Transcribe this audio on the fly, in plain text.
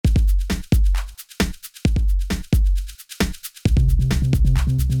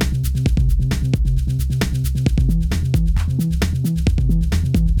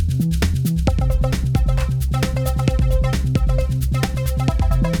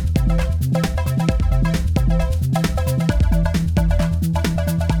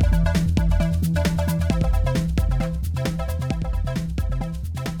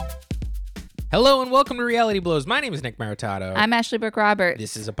Hello and welcome to Reality Blows. My name is Nick Maritato. I'm Ashley Brooke Roberts.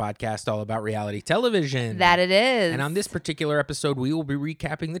 This is a podcast all about reality television. That it is. And on this particular episode, we will be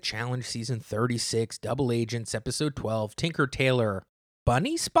recapping the Challenge Season 36, Double Agents, Episode 12, Tinker Tailor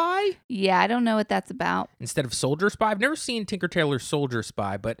Bunny Spy? Yeah, I don't know what that's about. Instead of Soldier Spy. I've never seen Tinker Tailor Soldier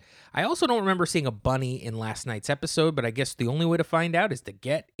Spy, but I also don't remember seeing a bunny in last night's episode, but I guess the only way to find out is to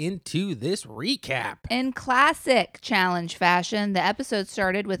get into this recap. In classic challenge fashion, the episode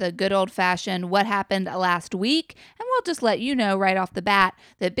started with a good old-fashioned what happened last week, and we'll just let you know right off the bat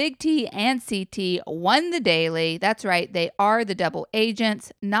that Big T and CT won the daily. That's right, they are the double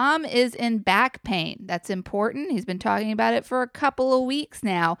agents. Nam is in back pain. That's important. He's been talking about it for a couple of weeks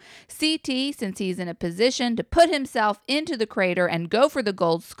now. CT, since he's in a position to put himself into the crater and go for the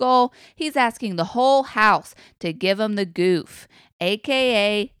gold skull, he's asking the whole house to give him the goof,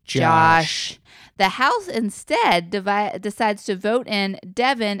 aka Josh. The house instead decides to vote in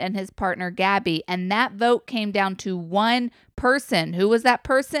Devin and his partner Gabby, and that vote came down to one person. Who was that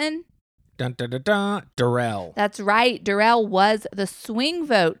person? Dun, dun, dun, dun. Darrell. That's right. Darrell was the swing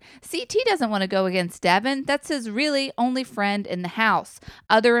vote. CT doesn't want to go against Devin. That's his really only friend in the house.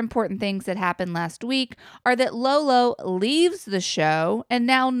 Other important things that happened last week are that Lolo leaves the show and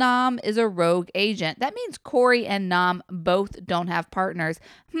now Nam is a rogue agent. That means Corey and Nam both don't have partners.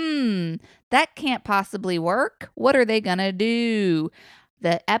 That can't possibly work. What are they gonna do?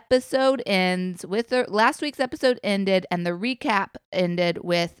 The episode ends with last week's episode ended, and the recap ended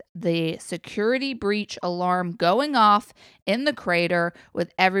with the security breach alarm going off in the crater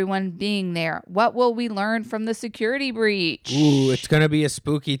with everyone being there. What will we learn from the security breach? Ooh, it's going to be a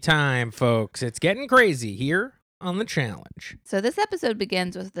spooky time, folks. It's getting crazy here on the challenge. So this episode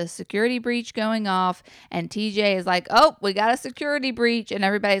begins with the security breach going off, and TJ is like, oh, we got a security breach, and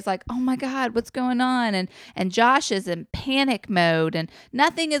everybody's like, oh my God, what's going on? And Josh is in panic mode, and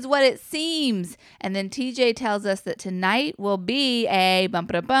nothing is what it seems. And then TJ tells us that tonight will be a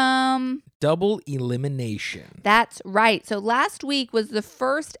bum-ba-da-bum. Double elimination. That's right. So last week was the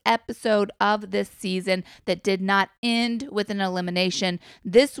first episode of this season that did not end with an elimination.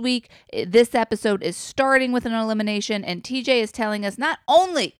 This week, this episode is starting with an elimination, and TJ is telling us not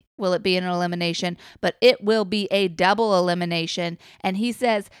only will it be an elimination, but it will be a double elimination. And he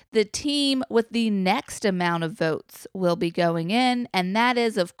says the team with the next amount of votes will be going in, and that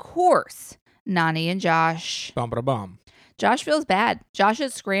is, of course, Nany and Josh. Bum-ba-da-bum. Josh feels bad. Josh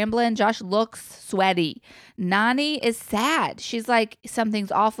is scrambling. Josh looks sweaty. Nany is sad. She's like,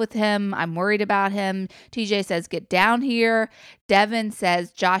 something's off with him. I'm worried about him. TJ says, get down here. Devin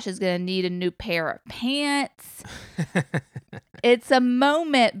says Josh is going to need a new pair of pants. It's a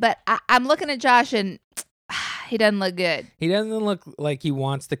moment, but I'm looking at Josh and he doesn't look good. He doesn't look like he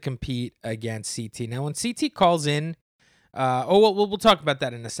wants to compete against CT. Now, when CT calls in, we'll talk about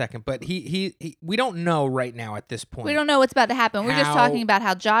that in a second, but he we don't know right now at this point. We don't know what's about to happen. We're just talking about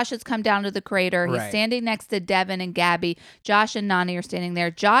how Josh has come down to the crater. He's standing next to Devin and Gabby. Josh and Nany are standing there.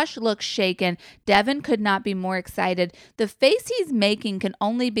 Josh looks shaken. Devin could not be more excited. The face he's making can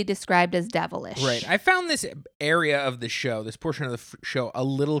only be described as devilish. Right. I found this area of the show, this portion of the show, a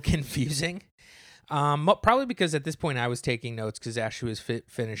little confusing. Probably because at this point I was taking notes because Ashley was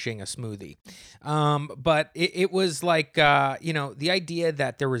finishing a smoothie. But it was like, the idea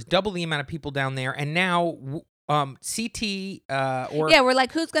that there was double the amount of people down there, and now CT we're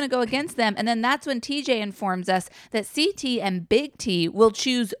like, who's going to go against them? And then that's when TJ informs us that CT and Big T will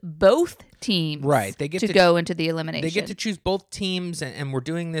choose both teams they get to go into the elimination. They get to choose both teams, and we're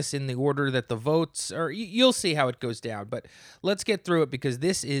doing this in the order that the votes are. You'll see how it goes down, but let's get through it because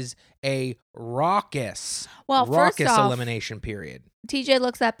this is a raucous elimination period. TJ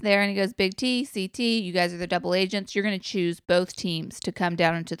looks up there and he goes, Big T, CT, you guys are the double agents. You're going to choose both teams to come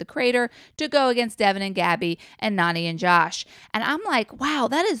down into the crater to go against Devin and Gabby and Nany and Josh. And I'm like, wow,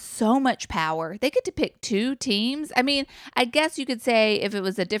 that is so much power. They get to pick two teams. I mean, I guess you could say if it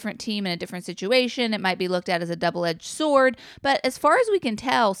was a different team in a different situation, it might be looked at as a double-edged sword. But as far as we can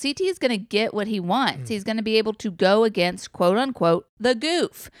tell, CT is going to get what he wants. He's going to be able to go against, quote unquote, the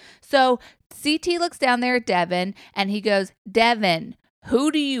goof. So CT looks down there at Devin and he goes, Devin,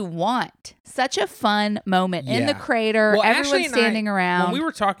 who do you want? Such a fun moment in the crater. Well, everyone's standing around. When we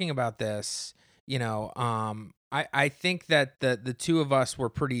were talking about this, I think that the two of us were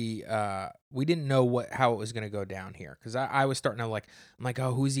pretty, we didn't know how it was going to go down here. Because I was starting to I'm like,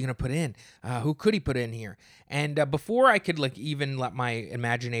 oh, who's he going to put in? Who could he put in here? And before I could even let my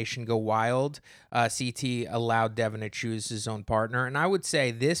imagination go wild, CT allowed Devin to choose his own partner. And I would say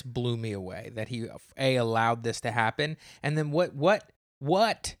this blew me away, that he, allowed this to happen. And then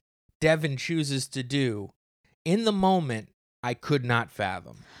what Devin chooses to do in the moment, I could not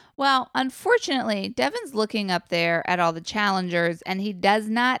fathom. Well, unfortunately, Devin's looking up there at all the challengers and he does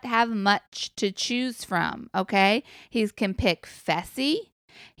not have much to choose from, okay? He can pick Fessy.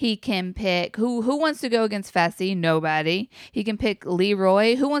 He can pick who wants to go against Fessy? Nobody. He can pick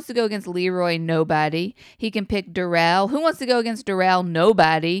Leroy. Who wants to go against Leroy? Nobody. He can pick Darrell. Who wants to go against Darrell?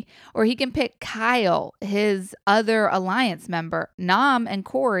 Nobody. Or he can pick Kyle, his other alliance member. Nam and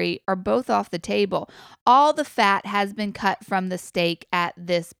Corey are both off the table. All the fat has been cut from the steak at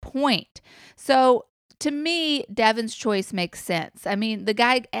this point. So to me, Devin's choice makes sense. I mean, the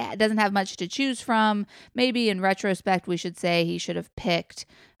guy doesn't have much to choose from. Maybe in retrospect, we should say he should have picked.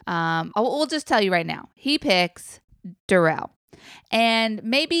 We'll just tell you right now. He picks Darrell. And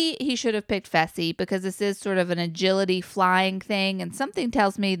maybe he should have picked Fessy because this is sort of an agility flying thing. And something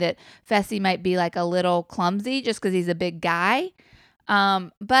tells me that Fessy might be like a little clumsy just because he's a big guy.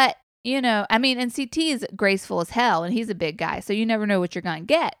 But, I mean, and CT is graceful as hell and he's a big guy. So you never know what you're going to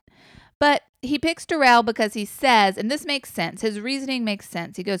get. But he picks Darrell because he says, and this makes sense, his reasoning makes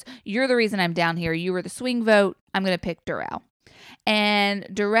sense. He goes, you're the reason I'm down here. You were the swing vote. I'm going to pick Darrell. And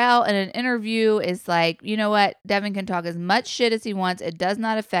Darrell in an interview is like, you know what? Devin can talk as much shit as he wants. It does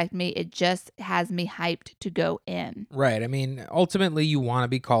not affect me. It just has me hyped to go in. Right. I mean, ultimately, you want to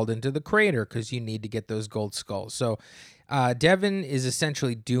be called into the crater because you need to get those gold skulls. So Devin is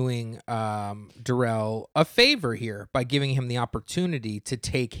essentially doing Darrell a favor here by giving him the opportunity to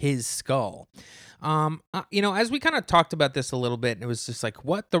take his skull. As we kind of talked about this a little bit, and it was just like,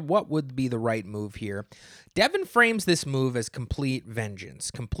 what would be the right move here? Devin frames this move as complete vengeance,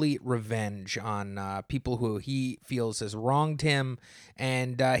 complete revenge on people who he feels has wronged him,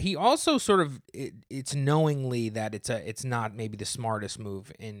 and he also sort of it's knowingly that it's not maybe the smartest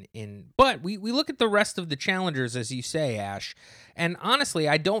move but we look at the rest of the challengers, as you say, Ash, and honestly,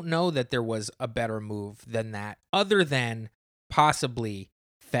 I don't know that there was a better move than that, other than possibly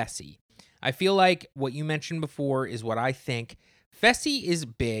Fessy. I feel like what you mentioned before is what I think. Fessy is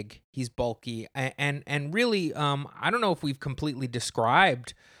big, he's bulky, and really, I don't know if we've completely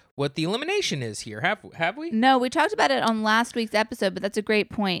described what the elimination is here. Have we? No, we talked about it on last week's episode, but that's a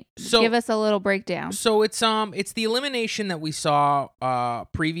great point. So, give us a little breakdown. So it's the elimination that we saw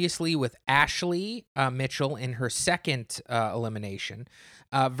previously with Ashley Mitchell in her second elimination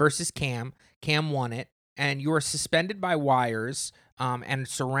versus Cam. Cam won it, and you are suspended by wires. And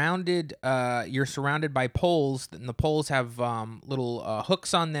you're surrounded by poles, and the poles have little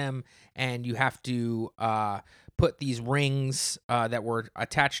hooks on them, and you have to put these rings that were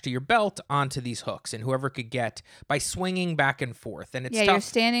attached to your belt onto these hooks, and whoever could get by swinging back and forth. And it's tough. You're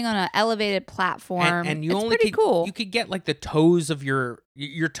standing on an elevated platform, and you it's only pretty cool. You could get like the toes of your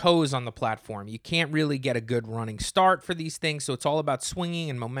toes on the platform. You can't really get a good running start for these things, so it's all about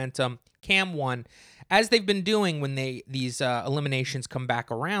swinging and momentum. Cam won. As they've been doing when these eliminations come back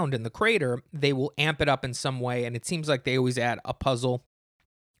around in the crater, they will amp it up in some way, and it seems like they always add a puzzle.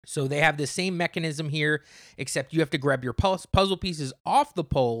 So they have the same mechanism here, except you have to grab your puzzle pieces off the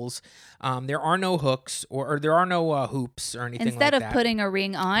poles. There are no hooks or there are no hoops or anything Instead like of that. putting a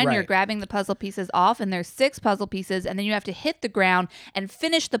ring on, Right. You're grabbing the puzzle pieces off, and there's 6 puzzle pieces, and then you have to hit the ground and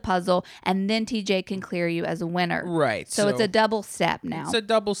finish the puzzle, and then TJ can clear you as a winner. Right. So it's a double step now. It's a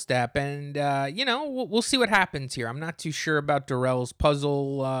double step, and, we'll see what happens here. I'm not too sure about Darrell's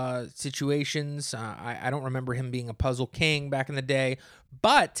puzzle situations. I don't remember him being a puzzle king back in the day,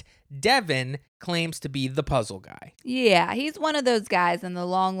 but Devin claims to be the puzzle guy. Yeah, he's one of those guys in the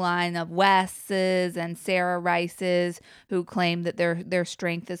long line of Wes's and Sarah Rice's who claim that their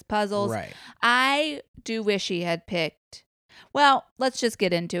strength is puzzles. Right. I do wish he had picked. Well, let's just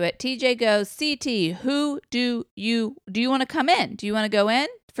get into it. TJ goes, CT, who do you want to come in? Do you want to go in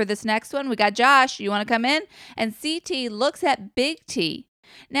for this next one? We got Josh. You want to come in? And CT looks at Big T.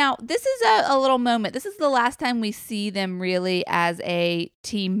 Now, this is a little moment. This is the last time we see them really as a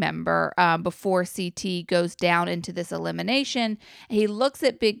team member before CT goes down into this elimination. He looks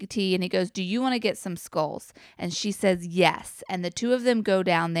at Big T and he goes, do you want to get some skulls? And she says yes. And the two of them go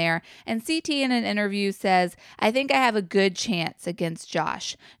down there. And CT in an interview says, I think I have a good chance against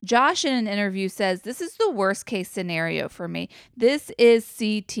Josh. Josh in an interview says, this is the worst case scenario for me. This is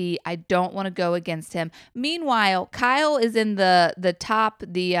CT. I don't want to go against him. Meanwhile, Kyle is in the top,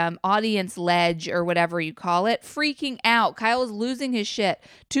 the audience ledge or whatever you call it, freaking out. Kyle is losing his shit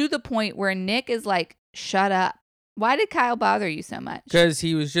to the point where Nick is like, shut up. Why did Kyle bother you so much? Because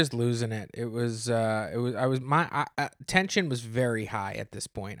he was just losing it. My tension was very high at this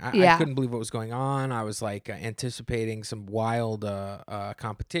point. I couldn't believe what was going on. I was like anticipating some wild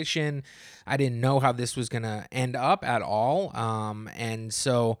competition. I didn't know how this was going to end up at all. And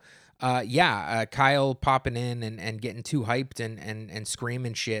so Kyle popping in and getting too hyped and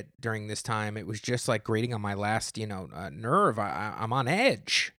screaming shit during this time. It was just like grating on my last, nerve. I'm on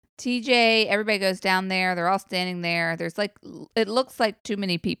edge. TJ, everybody goes down there. They're all standing there. There's like, it looks like too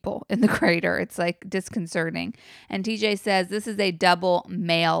many people in the crater. It's like disconcerting. And TJ says, this is a double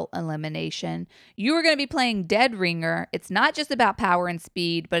male elimination. You are going to be playing Dead Ringer. It's not just about power and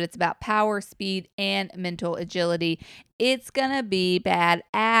speed, but it's about power, speed, and mental agility. It's going to be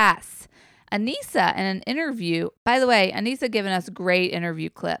badass. Anissa in an interview, by the way, Anissa given us great interview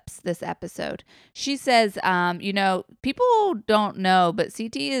clips this episode. She says, people don't know, but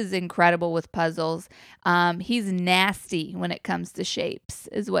CT is incredible with puzzles. He's nasty when it comes to shapes,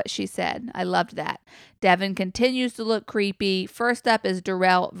 is what she said. I loved that. Devin continues to look creepy. First up is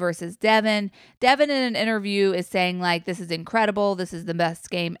Darrell versus Devin. Devin in an interview is saying like, this is incredible. This is the best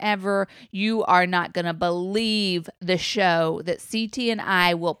game ever. You are not going to believe the show that CT and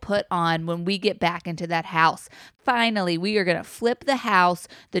I will put on when we get back into that house. Finally, we are going to flip the house.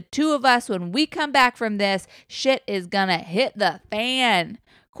 The two of us, when we come back from this, shit is going to hit the fan.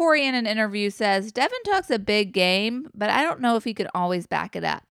 Corey in an interview says, Devin talks a big game, but I don't know if he could always back it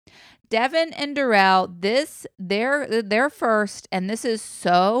up. Devin and Darrell, they're first, and this is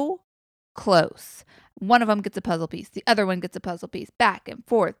so close. One of them gets a puzzle piece. The other one gets a puzzle piece. Back and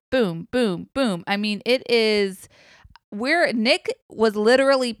forth. Boom, boom, boom. I mean, it is where Nick was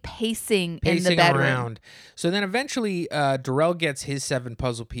literally pacing in the bedroom. Around. So then eventually Darrell gets his 7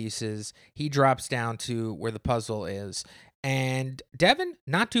 puzzle pieces. He drops down to where the puzzle is. And Devin,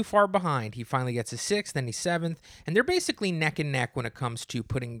 not too far behind. He finally gets his 6th, then he's 7th. And they're basically neck and neck when it comes to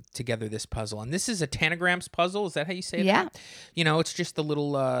putting together this puzzle. And this is a Tanagrams puzzle. Is that how you say Yeah. that? It's just the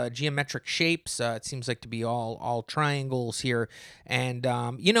little geometric shapes. It seems like to be all triangles here. And,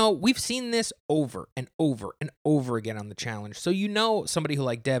 we've seen this over and over and over again on the challenge. So somebody who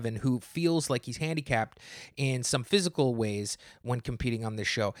like Devin, who feels like he's handicapped in some physical ways when competing on this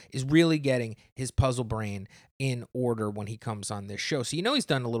show, is really getting his puzzle brain in order when he comes on this show. So he's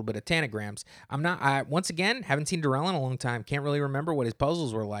done a little bit of Tanagrams. Once again, haven't seen Darrell in a long time. Can't really remember what his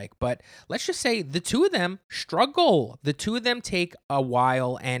puzzles were like. But let's just say the two of them struggle. The two of them take a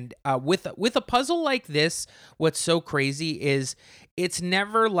while. And with a puzzle like this, what's so crazy is it's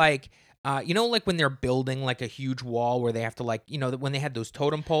never like... like when they're building like a huge wall where they have to when they had those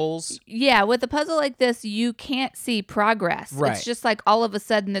totem poles. Yeah, with a puzzle like this, you can't see progress. Right. It's just like all of a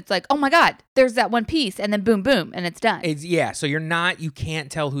sudden it's like, oh my God, there's that one piece, and then boom, boom, and it's done. So you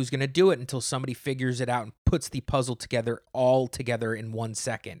can't tell who's going to do it until somebody figures it out and puts the puzzle all together in 1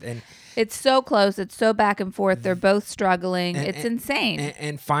 second. And it's so close. It's so back and forth. They're both struggling. It's insane.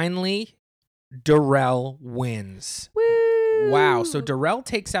 And finally, Darrell wins. Woo! Wow. So Darrell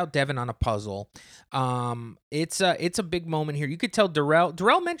takes out Devin on a puzzle. It's a big moment here. You could tell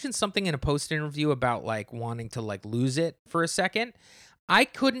Darrell mentioned something in a post interview about like wanting to like lose it for a second. I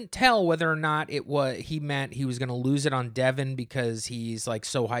couldn't tell whether or not he meant he was going to lose it on Devin because he's like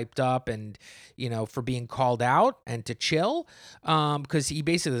so hyped up and, for being called out and to chill. Because he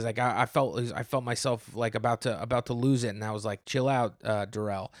basically was like, I felt myself like about to lose it. And I was like, chill out,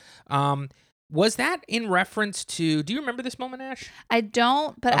 Darrell. Was that in reference to, do you remember this moment, Ash? I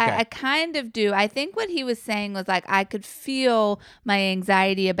don't, but Okay. I kind of do. I think what he was saying was like, I could feel my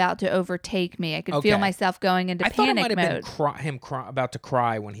anxiety about to overtake me. I could feel myself going into panic mode. I thought it might have been about to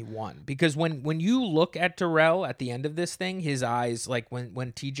cry when he won. Because when you look at Darrell at the end of this thing, his eyes, like when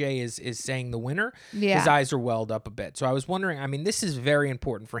TJ is saying the winner, his eyes are welled up a bit. So I was wondering, this is very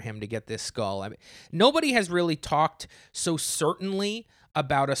important for him to get this skull. Nobody has really talked so certainly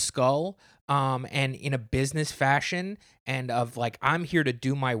about a skull and in a business fashion and of like, I'm here to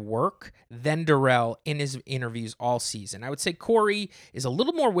do my work, than Darrell in his interviews all season. I would say Corey is a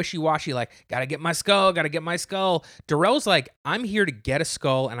little more wishy-washy, like, gotta get my skull. Darrell's like, I'm here to get a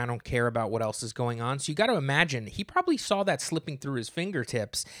skull and I don't care about what else is going on. So you got to imagine, he probably saw that slipping through his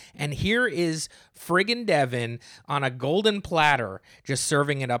fingertips, and here is friggin' Devin on a golden platter just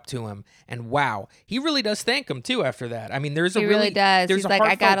serving it up to him. And wow, he really does thank him too after that. He really does. He's like,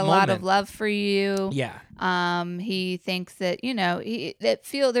 I got a lot of love for you. Yeah. He thinks that, it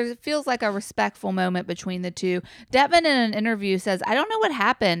feels like a respectful moment between the two. Devin in an interview says, I don't know what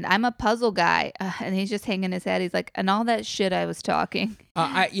happened. I'm a puzzle guy. And he's just hanging his head. He's like, and all that shit I was talking.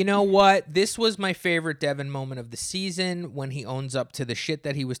 You know what? This was my favorite Devin moment of the season when he owns up to the shit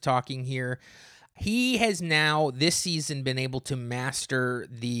that he was talking here. He has now, this season, been able to master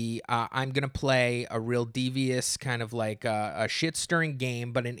the I'm going to play a real devious kind of like a shit-stirring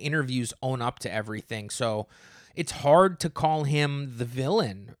game, but in interviews own up to everything. So it's hard to call him the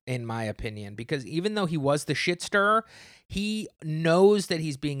villain, in my opinion, because even though he was the shit stirrer, he knows that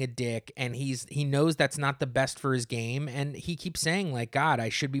he's being a dick, and he knows that's not the best for his game, and he keeps saying like, God, I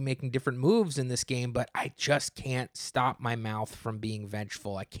should be making different moves in this game, but I just can't stop my mouth from being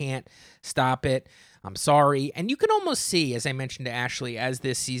vengeful. I can't stop it. I'm sorry. And you can almost see, as I mentioned to Ashley, as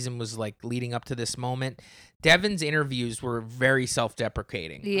this season was like leading up to this moment, Devin's interviews were very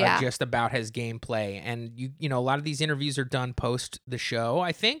self-deprecating, just about his gameplay. And you know, a lot of these interviews are done post the show,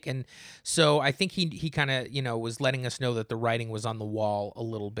 I think. And so I think he kind of, you know, was letting us know that the writing was on the wall a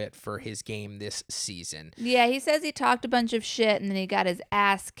little bit for his game this season. Yeah, he says he talked a bunch of shit and then he got his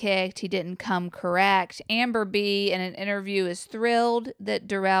ass kicked. He didn't come correct. Amber B in an interview is thrilled that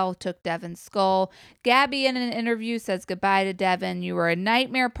Darrell took Devin's skull. Gabby in an interview says goodbye to Devin. You were a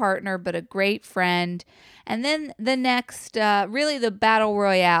nightmare partner, but a great friend. And then the next, really the battle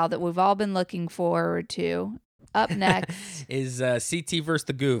royale that we've all been looking forward to. Up next is CT versus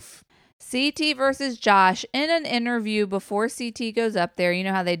the Goof. CT versus Josh in an interview before CT goes up there. You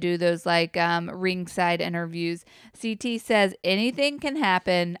know how they do those like ringside interviews. CT says anything can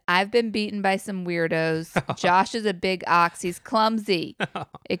happen. I've been beaten by some weirdos. Josh is a big ox. He's clumsy.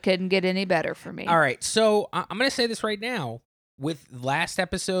 It couldn't get any better for me. All right. So I'm going to say this right now. With last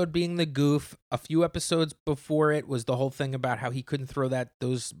episode being the Goof, a few episodes before it was the whole thing about how he couldn't throw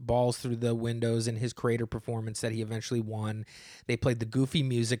those balls through the windows in his creator performance that he eventually won. They played the goofy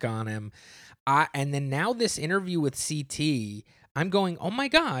music on him. And then now this interview with CT, I'm going, oh my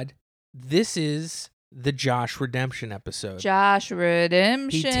God, this is the Josh Redemption episode. Josh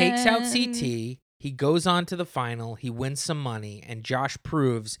Redemption. He takes out CT. He goes on to the final, he wins some money, and Josh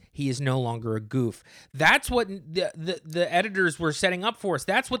proves he is no longer a goof. That's what the editors were setting up for us.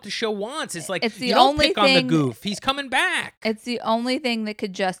 That's what the show wants. It's like, you don't pick on the goof. He's coming back. It's the only thing that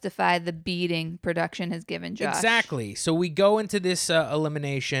could justify the beating production has given Josh. Exactly. So we go into this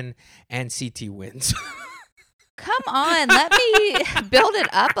elimination, and CT wins. Come on, let me build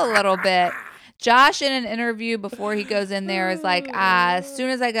it up a little bit. Josh, in an interview before he goes in there, is like, as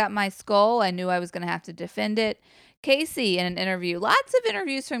soon as I got my skull, I knew I was going to have to defend it. Casey, in an interview, lots of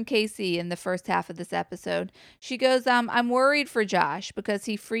interviews from Casey in the first half of this episode. She goes, I'm worried for Josh because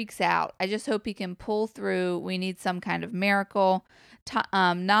he freaks out. I just hope he can pull through. We need some kind of miracle.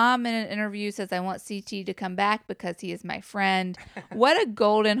 Nam, in an interview, says, I want CT to come back because he is my friend. What a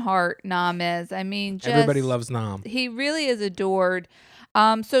golden heart Nam is. I mean, just everybody loves Nam. He really is adored.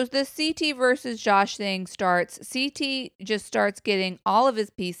 So the CT versus Josh thing starts. CT just starts getting all of his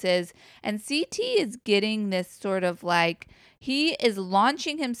pieces, and CT is getting this sort of like, he is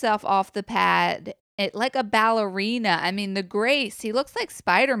launching himself off the pad like a ballerina. I mean, the grace. He looks like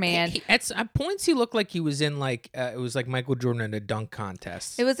Spider-Man. At points, he looked like he was in like, it was like Michael Jordan in a dunk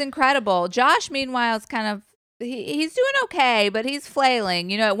contest. It was incredible. Josh, meanwhile, is kind of, he's doing okay, but he's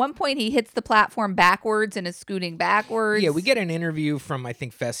flailing. You know, at one point he hits the platform backwards and is scooting backwards. Yeah, we get an interview from, I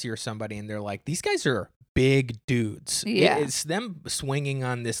think, Fessy or somebody, and they're like, these guys are big dudes. Yeah. It's them swinging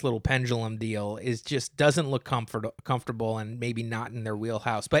on this little pendulum deal is just doesn't look comfortable and maybe not in their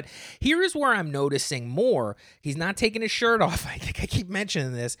wheelhouse. But here is where I'm noticing more. He's not taking his shirt off. I think I keep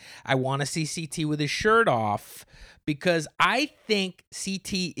mentioning this. I want to see CT with his shirt off, because I think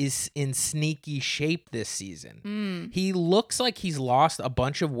CT is in sneaky shape this season. He looks like he's lost a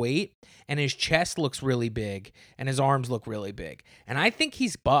bunch of weight, and his chest looks really big, and his arms look really big. And I think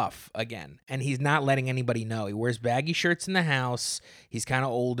he's buff again, and he's not letting anybody know. He wears baggy shirts in the house. He's kind of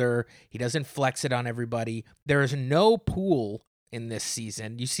older. He doesn't flex it on everybody. There is no pool in this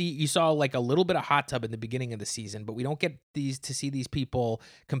season. You saw like a little bit of hot tub in the beginning of the season, but we don't get to see these people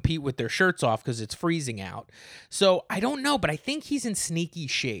compete with their shirts off because it's freezing out. So I don't know, but I think he's in sneaky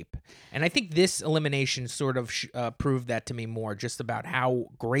shape. And I think this elimination sort of proved that to me more, just about how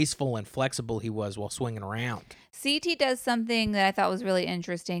graceful and flexible he was while swinging around. CT does something that I thought was really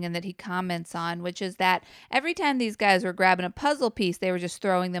interesting and that he comments on, which is that every time these guys were grabbing a puzzle piece, they were just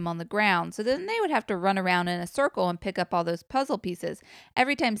throwing them on the ground. So then they would have to run around in a circle and pick up all those puzzle pieces.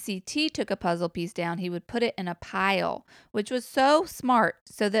 Every time CT took a puzzle piece down, he would put it in a pile, which was so smart,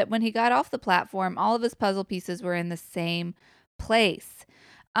 so that when he got off the platform, all of his puzzle pieces were in the same place.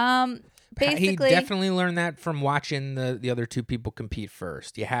 Basically, he definitely learned that from watching the other two people compete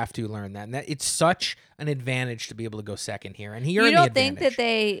first. You have to learn that. And it's such an advantage to be able to go second here. And he earned the advantage. You don't think that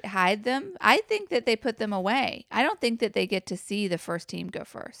they hide them? I think that they put them away. I don't think that they get to see the first team go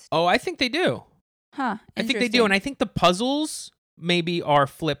first. Oh, I think they do. Huh. I think they do. And I think the puzzles maybe are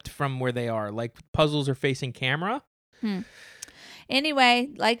flipped from where they are. Like puzzles are facing camera. Anyway,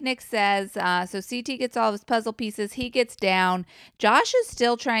 like Nick says, so CT gets all of his puzzle pieces. He gets down. Josh is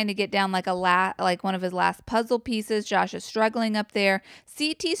still trying to get down like one of his last puzzle pieces. Josh is struggling up there.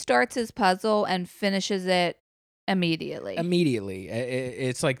 CT starts his puzzle and finishes it Immediately.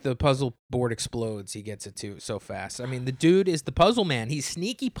 It's like the puzzle board explodes. He gets it too so fast. I mean, the dude is the puzzle man. He's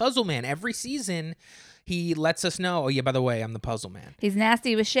sneaky puzzle man. Every season, he lets us know, oh, yeah, by the way, I'm the puzzle man. He's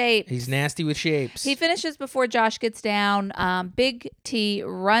nasty with shapes. He finishes before Josh gets down. Big T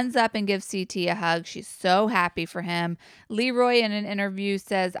runs up and gives CT a hug. She's so happy for him. Leroy, in an interview,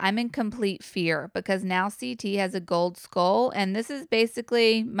 says, I'm in complete fear because now CT has a gold skull, and this is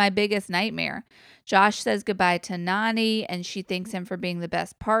basically my biggest nightmare. Josh says goodbye to Nany, and she thanks him for being the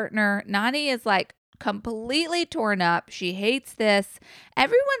best partner. Nany is like completely torn up. She hates this.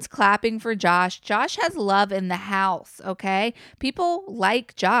 Everyone's clapping for Josh. Josh has love in the house, okay? People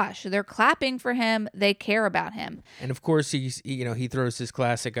like Josh. They're clapping for him. They care about him. And of course, he throws his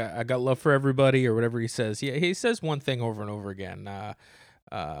classic, I got love for everybody, or whatever he says. He says one thing over and over again.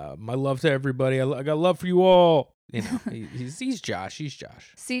 My love to everybody. I got love for you all. You know, he's Josh. He's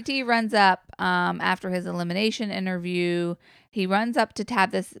Josh. CT runs up after his elimination interview. He runs up to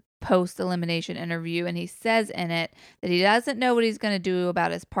have this post-elimination interview, and he says in it that he doesn't know what he's going to do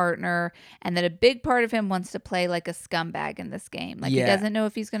about his partner, and that a big part of him wants to play like a scumbag in this game. Like, he doesn't know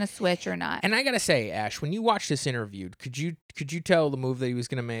if he's going to switch or not. And I gotta say, Ash, when you watched this interview, could you tell the move that he was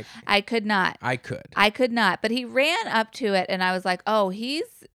going to make? I could not. I could not. But he ran up to it, and I was like, oh,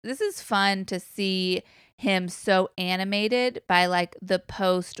 this is fun to see him so animated by like the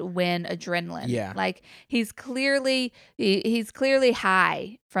post-win adrenaline. Yeah. Like he's clearly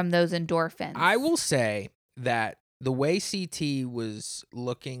high from those endorphins. I will say that the way CT was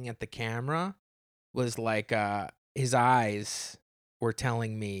looking at the camera was like his eyes were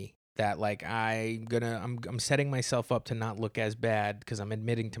telling me that like I'm setting myself up to not look as bad because I'm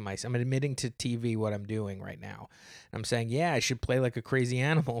admitting to TV what I'm doing right now. And I'm saying, yeah, I should play like a crazy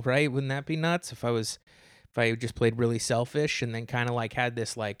animal, right? Wouldn't that be nuts if I just played really selfish and then kind of like had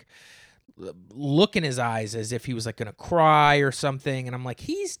this like look in his eyes as if he was like going to cry or something. And I'm like,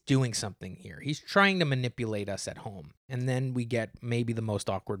 he's doing something here. He's trying to manipulate us at home. And then we get maybe the most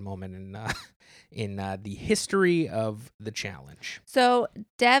awkward moment in the history of the challenge. So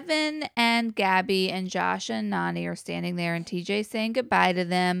Devin and Gabby and Josh and Nany are standing there, and TJ saying goodbye to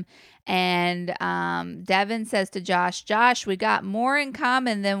them. And Devin says to Josh, we got more in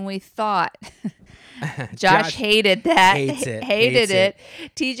common than we thought. Josh hated that. Hated it.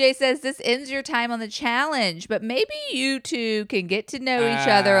 TJ says this ends your time on the challenge, but maybe you two can get to know each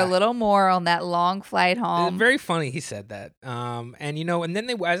other a little more on that long flight home. Very funny he said that. And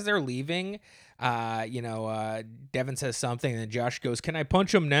then as they're leaving, Devin says something, and then Josh goes, "Can I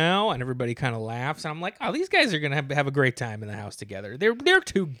punch him now?" And everybody kind of laughs. And I'm like, "Oh, these guys are gonna have a great time in the house together. They're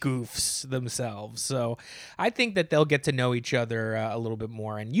two goofs themselves." So I think that they'll get to know each other a little bit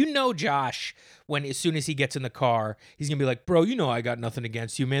more. And Josh, as soon as he gets in the car, he's gonna be like, "Bro, I got nothing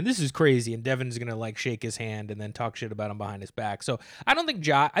against you, man. This is crazy." And Devin's gonna like shake his hand and then talk shit about him behind his back. So I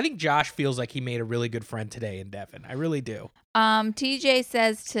think Josh feels like he made a really good friend today in Devin. I really do. TJ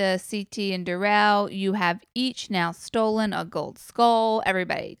says to CT and Darrell, you have each now stolen a gold skull.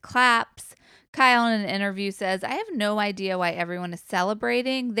 Everybody claps. Kyle in an interview says, I have no idea why everyone is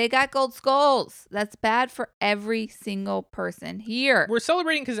celebrating. They got gold skulls. That's bad for every single person here. We're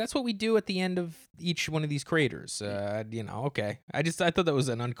celebrating because that's what we do at the end of each one of these creators. Okay. I thought that was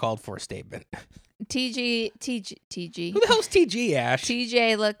an uncalled for statement. TG. Who the hell's TG, Ash?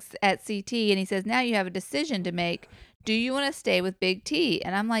 TJ looks at CT and he says, now you have a decision to make. Do you want to stay with Big T?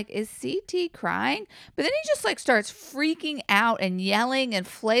 And I'm like, is CT crying? But then he just like starts freaking out and yelling and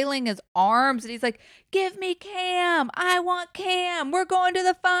flailing his arms. And he's like, give me Cam. I want Cam. We're going to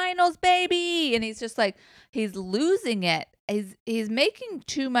the finals, baby. And he's just like, he's losing it. He's making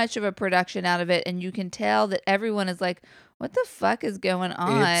too much of a production out of it. And you can tell that everyone is like, what the fuck is going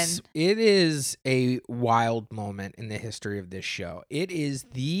on? It is a wild moment in the history of this show. It is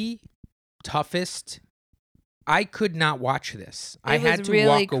the toughest. I could not watch this. I had to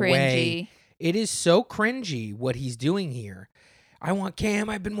really walk cringy. Away. It is so cringy what he's doing here. I want Cam.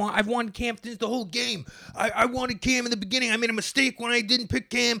 I've wanted Cam since the whole game. I wanted Cam in the beginning. I made a mistake when I didn't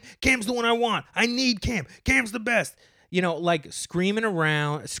pick Cam. Cam's the one I want. I need Cam. Cam's the best. Like screaming,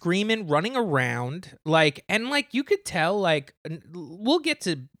 running around, and you could tell, we'll get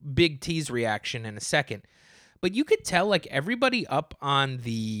to Big T's reaction in a second, but you could tell, everybody up on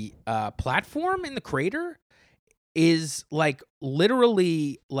the platform in the crater is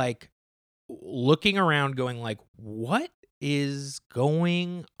literally looking around going what is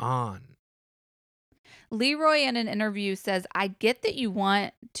going on? Leroy in an interview says, I get that you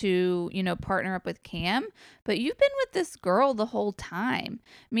want to, partner up with Cam, but you've been with this girl the whole time.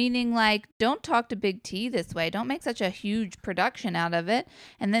 Meaning, like, don't talk to Big T this way. Don't make such a huge production out of it.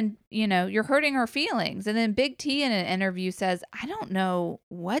 And then, you're hurting her feelings. And then Big T in an interview says, I don't know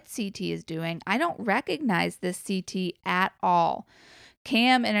what CT is doing. I don't recognize this CT at all.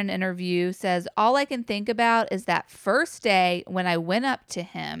 Cam in an interview says, all I can think about is that first day when I went up to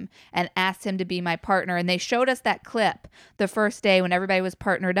him and asked him to be my partner. And they showed us that clip the first day when everybody was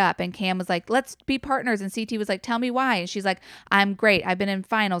partnered up. And Cam was like, let's be partners. And CT was like, tell me why. And she's like, I'm great. I've been in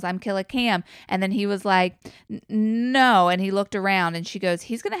finals. I'm Killer Cam. And then he was like, no. And he looked around and she goes,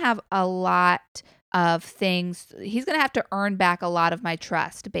 he's going to have a lot of things. He's going to have to earn back a lot of my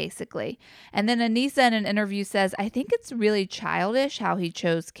trust, basically. And then Anissa in an interview says, I think it's really childish how he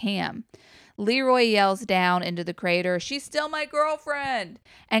chose Cam. Leroy yells down into the crater, she's still my girlfriend.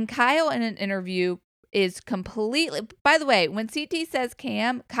 And Kyle in an interview is completely, by the way, when CT says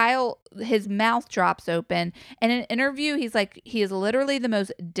Cam, Kyle, his mouth drops open. In an interview, he's like, he is literally the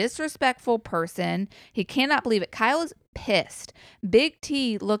most disrespectful person. He cannot believe it. Kyle is pissed. Big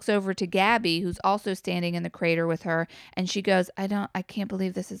T looks over to Gabby, who's also standing in the crater with her, and she goes, I can't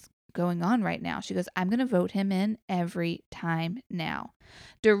believe this is going on right now. She goes, I'm going to vote him in every time now.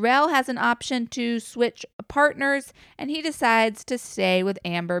 Darrell has an option to switch partners, and he decides to stay with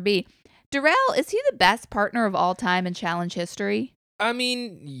Amber B. Darrell, is he the best partner of all time in challenge history? I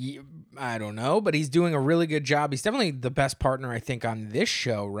mean, I don't know, but he's doing a really good job. He's definitely the best partner, I think, on this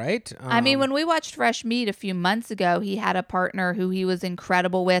show, right? I mean, when we watched Fresh Meat a few months ago, he had a partner who he was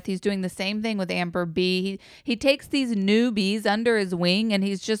incredible with. He's doing the same thing with Amber B. He takes these newbies under his wing, and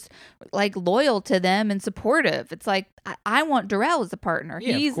he's just, like, loyal to them and supportive. It's like, I want Darrell as a partner.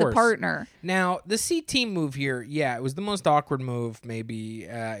 Yeah, he's the partner. Now, the CT move here, yeah, it was the most awkward move maybe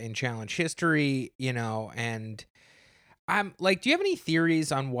in challenge history, and I'm like, do you have any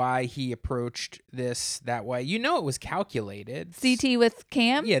theories on why he approached this that way? It was calculated. CT with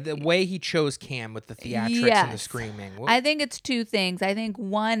Cam? Yeah, the way he chose Cam with the theatrics and the screaming. I think it's two things. I think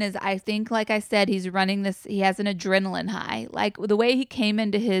one is, like I said, he's running this, he has an adrenaline high. Like the way he came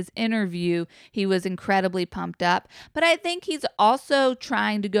into his interview, he was incredibly pumped up. But I think he's also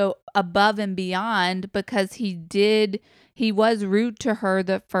trying to go above and beyond because he was rude to her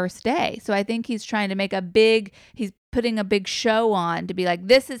the first day. So I think he's trying to make he's putting a big show on to be like,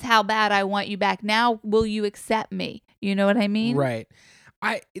 this is how bad I want you back. Now, will you accept me? You know what I mean? Right.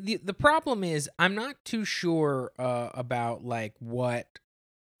 The problem is I'm not too sure about like what,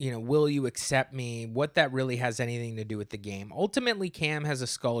 will you accept me? What that really has anything to do with the game. Ultimately, Cam has a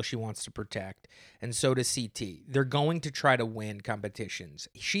skull she wants to protect, and so does CT. They're going to try to win competitions.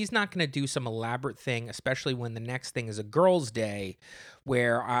 She's not going to do some elaborate thing, especially when the next thing is a girls' day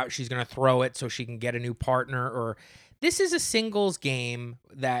where she's going to throw it so she can get a new partner. Or this is a singles game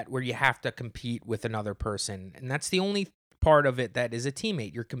where you have to compete with another person, and that's the only part of it that is a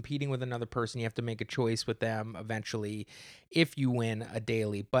teammate. You're competing with another person. You have to make a choice with them eventually if you win a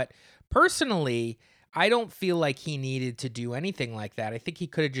daily. But personally, I don't feel like he needed to do anything like that. I think he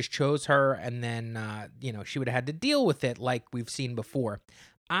could have just chose her and then, she would have had to deal with it like we've seen before.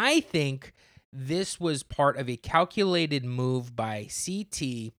 I think this was part of a calculated move by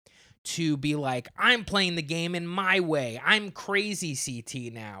CT to be like, I'm playing the game in my way. I'm crazy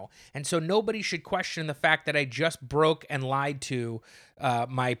CT now. And so nobody should question the fact that I just broke and lied to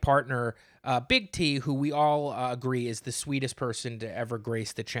my partner, Big T, who we all agree is the sweetest person to ever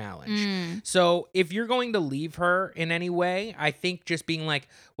grace the challenge. So if you're going to leave her in any way, I think just being like,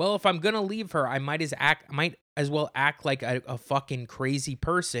 well, if I'm going to leave her, I might as well act like a fucking crazy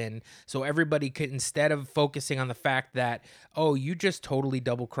person, so everybody could, instead of focusing on the fact that, oh, you just totally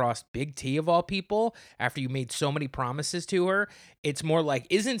double-crossed Big T of all people after you made so many promises to her, it's more like,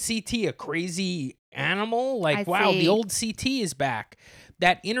 isn't CT a crazy animal? Like, wow, the old CT is back.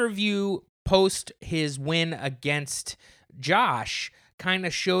 That interview post his win against Josh kind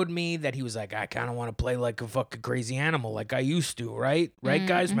of showed me that he was like, I kind of want to play like a fucking crazy animal like I used to, right? Right,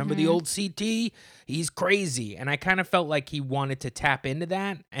 guys? Remember the old CT? He's crazy. And I kind of felt like he wanted to tap into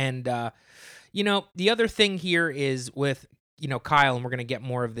that. And, the other thing here is with, Kyle, and we're going to get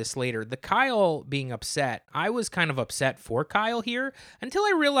more of this later. The Kyle being upset, I was kind of upset for Kyle here until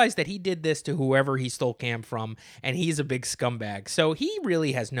I realized that he did this to whoever he stole Cam from, and he's a big scumbag. So he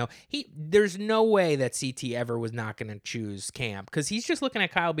really has there's no way that CT ever was not going to choose Cam, because he's just looking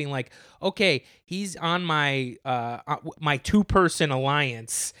at Kyle being like, okay, he's on my two-person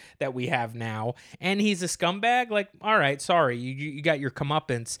alliance that we have now, and he's a scumbag. Like, all right, sorry, you got your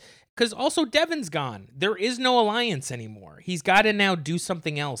comeuppance. because also Devin's gone. There is no alliance anymore. He's got to now do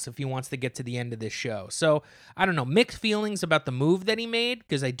something else if he wants to get to the end of this show. So I don't know, mixed feelings about the move that he made,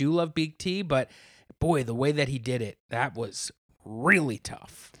 because I do love Big T, but boy, the way that he did it, that was really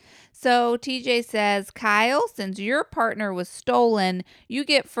tough. So TJ says, Kyle, since your partner was stolen, you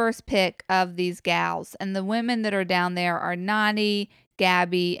get first pick of these gals. And the women that are down there are Nany,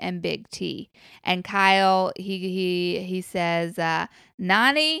 Gabby, and Big T. And Kyle, he says,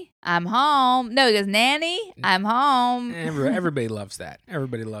 Nany, I'm home. No, he goes, Nanny, I'm home. Everybody loves that.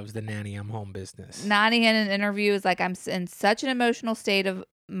 Everybody loves the nanny, I'm home business. Nany in an interview is like, I'm in such an emotional state of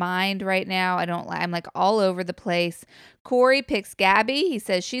mind right now. I'm like all over the place. Corey picks Gabby. He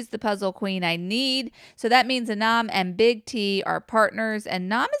says she's the puzzle queen I need. So that means Anam and Big T are partners, and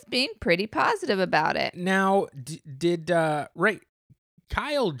Nam is being pretty positive about it. Now, right,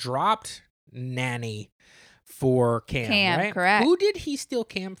 Kyle dropped Nany for Cam, right? Correct. Who did he steal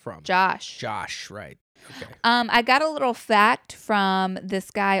Cam from? Josh, right. Okay. I got a little fact from this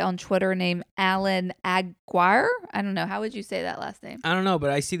guy on Twitter named Alan Aguirre. I don't know. How would you say that last name? I don't know,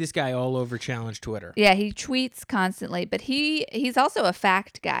 but I see this guy all over Challenge Twitter. Yeah, he tweets constantly, but he's also a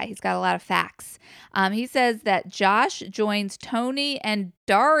fact guy. He's got a lot of facts. He says that Josh joins Tony and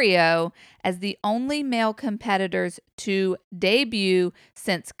Dario as the only male competitors to debut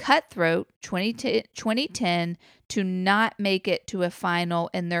since Cutthroat 2010 to not make it to a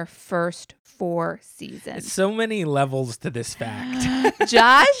final in their first 4 seasons. So many levels to this fact.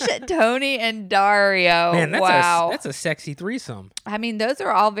 Josh, Tony, and Dario. Man, that's a sexy threesome. I mean, those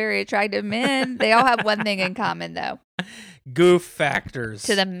are all very attractive men. They all have one thing in common, though. Goof factors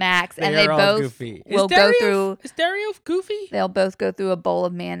To the max. They and they are all both goofy. will go through. Is Dario goofy? They'll both go through a bowl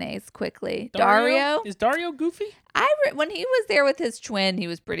of mayonnaise quickly. Is Dario goofy? When he was there with his twin, he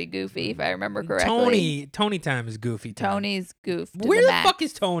was pretty goofy, if I remember correctly. Tony time is goofy time. Tony's goof. Where the fuck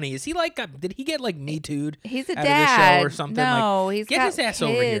is Tony? Is he like? Did he get like Me Too'd? He's a out dad of the show or something? No, like, he's get got his ass kids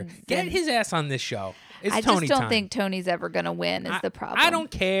over here. Get and- his ass on this show. It's I Tony just don't time. think Tony's ever gonna win. Is the problem? I don't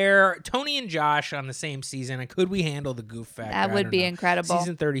care. Tony and Josh on the same season. Could we handle the goof factor? That I would don't be know. incredible.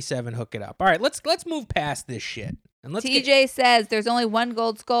 Season 37, hook it up. All right, let's move past this shit. And let's TJ says there's only one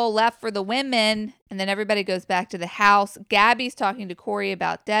gold skull left for the women, and then everybody goes back to the house. Gabby's talking to Corey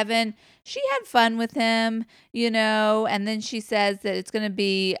about Devin. She had fun with him, and then she says that it's going to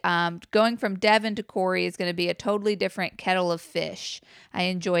be going from Devin to Corey is going to be a totally different kettle of fish. I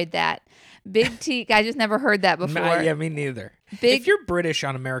enjoyed that. Big T, I just never heard that before. Yeah, me neither. If you're British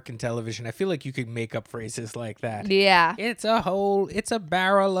on American television, I feel like you could make up phrases like that. Yeah. It's a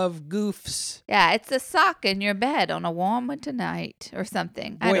barrel of goofs. Yeah, it's a sock in your bed on a warm winter night or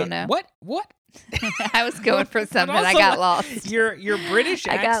something. I don't know. What? I was going for something. Also, I got lost. Your British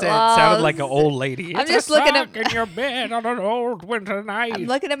I got accent lost. sounded like an old lady. I'm It's just a looking sock at- in your bed on an old winter night. I'm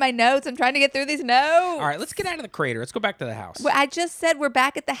looking at my notes. I'm trying to get through these notes. All right, let's get out of the crater. Let's go back to the house. Well, I just said we're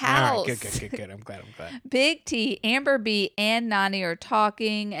back at the house. All right, good. I'm glad. Big T, Amber B, and Nany are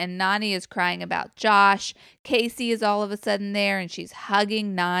talking, and Nany is crying about Josh. Casey is all of a sudden there, and she's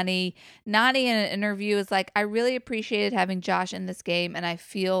hugging Nany. Nany in an interview is like, I really appreciated having Josh in this game, and I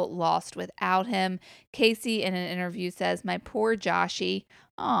feel lost without him. Casey in an interview says, my poor Joshy.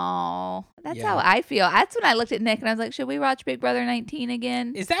 Oh, that's Yeah. how I feel. That's when I looked at Nick, and I was like, should we watch Big Brother 19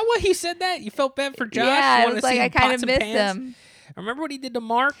 again? Is that what he said that? You felt bad for Josh? Yeah, You I wanted was to like, see I kind pots of and missed pans? him. Remember what he did to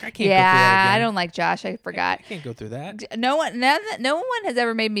Mark? I can't go through that Yeah, again. I don't like Josh. I forgot. I can't go through that. No one has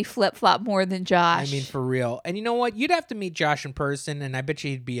ever made me flip flop more than Josh. I mean, for real. And you know what? You'd have to meet Josh in person, and I bet you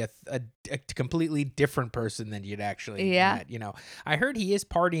he'd be a completely different person than you'd actually met. I heard he is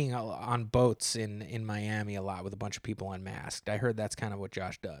partying on boats in Miami a lot with a bunch of people unmasked. I heard that's kind of what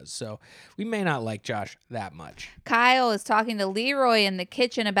Josh does. So we may not like Josh that much. Kyle is talking to Leroy in the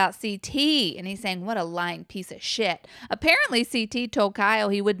kitchen about CT, and he's saying, what a lying piece of shit. Apparently, CT told Kyle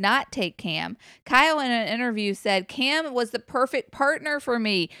he would not take Cam. Kyle in an interview said, Cam was the perfect partner for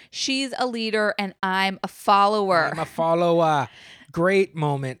me. She's a leader, and I'm a follower. I'm a follower. Great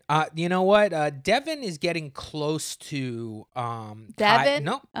moment. You know what? Devin is getting close to Devin?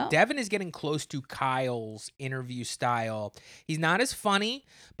 Devin is getting close to Kyle's interview style. He's not as funny,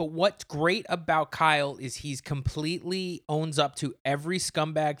 but what's great about Kyle is he's completely owns up to every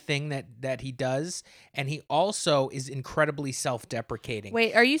scumbag thing that he does, and he also is incredibly self-deprecating.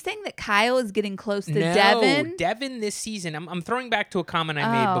 Wait, are you saying that Kyle is getting close to No, Devin? Devin this season. I'm throwing back to a comment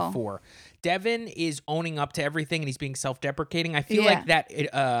I made before. Devin is owning up to everything and he's being self-deprecating, I feel Yeah. like that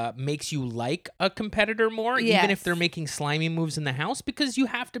it makes you like a competitor more, even if they're Yes. making slimy moves in the house, because you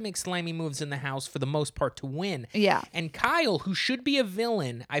have to make slimy moves in the house for the most part to win. Yeah. And Kyle, who should be a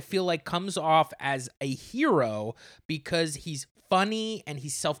villain, I feel like comes off as a hero because he's funny and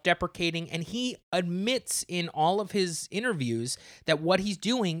he's self-deprecating, and he admits in all of his interviews that what he's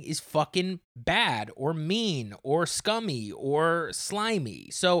doing is fucking bad or mean or scummy or slimy.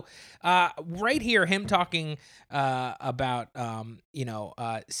 So right here, him talking about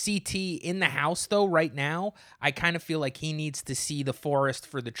CT in the house, though, right now, I kind of feel like he needs to see the forest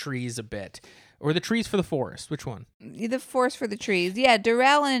for the trees a bit. Or the trees for the forest. Which one? The forest for the trees. Yeah,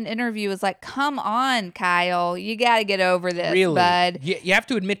 Darrell in an interview was like, come on, Kyle. You got to get over this, Really? bud. You have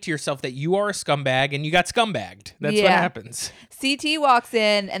to admit to yourself that you are a scumbag and you got scumbagged. That's what Yeah. happens. CT walks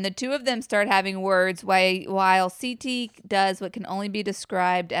in, and the two of them start having words while CT does what can only be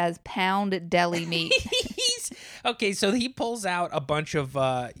described as pound deli meat. Okay, so he pulls out a bunch of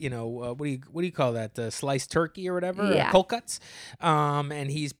what do you call that, sliced turkey or whatever, Yeah. cold cuts, and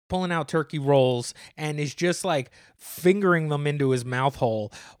he's pulling out turkey rolls and is just like fingering them into his mouth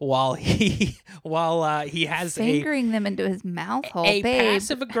hole while he has Fingering them into his mouth hole, a babe.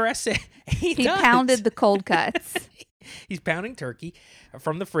 passive aggressive. He He does. pounded the cold cuts. He's pounding turkey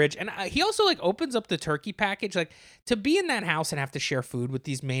from the fridge, and he also like opens up the turkey package. Like, to be in that house and have to share food with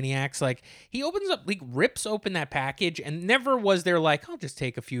these maniacs, like he rips open that package, and never was there like, I'll just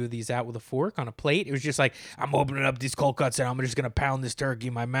take a few of these out with a fork on a plate. It was just like, I'm opening up these cold cuts and I'm just gonna pound this turkey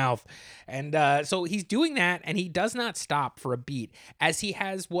in my mouth. And so he's doing that, and he does not stop for a beat as he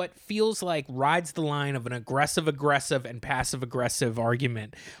has what feels like rides the line of an aggressive and passive aggressive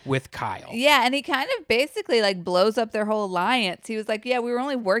argument with Kyle. Yeah, and he kind of basically like blows up their whole alliance. He was like, yeah, we were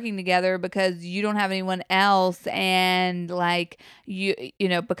only working together because you don't have anyone else, and like you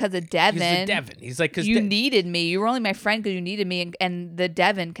know, because of Devin. He's the Devin. He's like, because you needed me. You were only my friend because you needed me, and the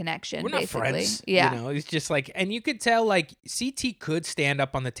Devin connection. We're not basically. friends. Yeah. You know, it's just like, and you could tell like CT could stand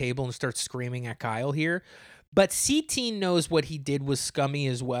up on the table and start screaming at Kyle here. But CT knows what he did was scummy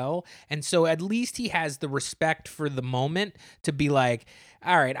as well. And so at least he has the respect for the moment to be like,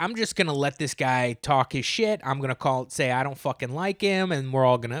 all right, I'm just going to let this guy talk his shit. I'm going to say I don't fucking like him, and we're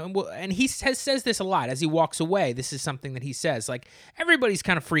all going to, and he says this a lot as he walks away. This is something that he says, like, everybody's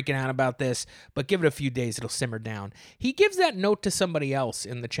kind of freaking out about this, but give it a few days, it'll simmer down. He gives that note to somebody else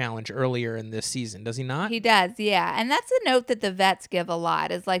in the challenge earlier in this season, does he not? He does, yeah. And that's a note that the vets give a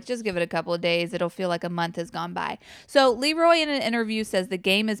lot. Is like, just give it a couple of days. It'll feel like a month has gone by. So Leroy in an interview says the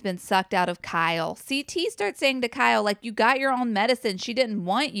game has been sucked out of Kyle. CT starts saying to Kyle, like, you got your own medicine. She didn't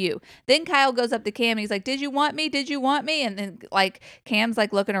want you. Then Kyle goes up to Cam and he's like, did you want me? Did you want me? And then like Cam's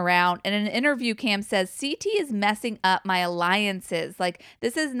like looking around. And in an interview, Cam says, CT is messing up my alliances. Like,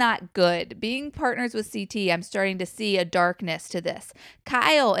 this is not good. Being partners with CT, I'm starting to see a darkness to this.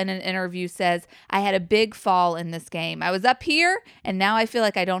 Kyle in an interview says, I had a big fall in this game. I was up here and now I feel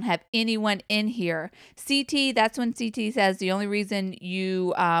like I don't have anyone in here. CT, that's when CT says the only reason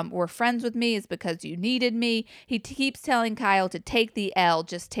you were friends with me is because you needed me. He keeps telling Kyle to take the L,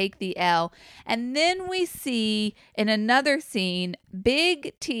 just take the L. And then we see in another scene,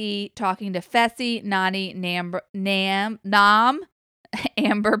 Big T talking to Fessy, Nani, Nam,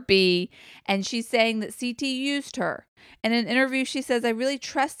 Amber B, and she's saying that CT used her. In an interview, she says, I really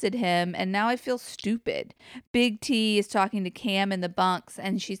trusted him, and now I feel stupid. Big T is talking to Cam in the bunks,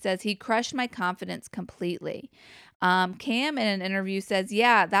 and she says, he crushed my confidence completely. Cam in an interview says,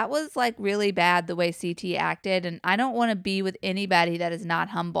 yeah, that was like really bad the way CT acted, and I don't want to be with anybody that is not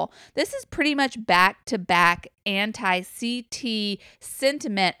humble. This is pretty much back-to-back anti-CT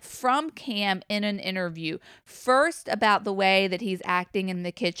sentiment from Cam in an interview. First about the way that he's acting in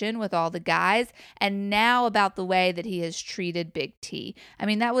the kitchen with all the guys, and now about the way that he has treated Big T. I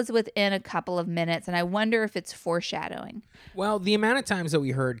mean, that was within a couple of minutes, and I wonder if it's foreshadowing. Well, the amount of times that we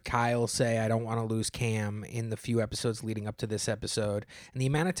heard Kyle say, I don't want to lose Cam in the few episodes leading up to this episode, and the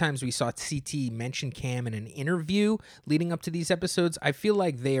amount of times we saw CT mention Cam in an interview leading up to these episodes, I feel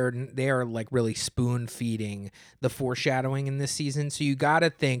like they are like really spoon feeding the foreshadowing in this season. So you got to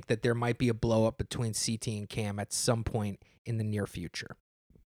think that there might be a blow up between CT and Cam at some point in the near future.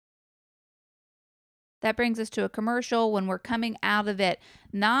 That brings us to a commercial. When we're coming out of it,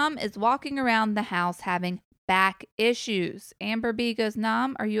 Nam is walking around the house having back issues. Amber B goes,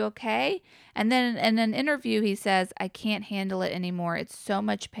 Nam, are you okay? And then in an interview, he says, I can't handle it anymore. It's so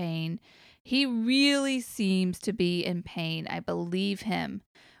much pain. He really seems to be in pain. I believe him.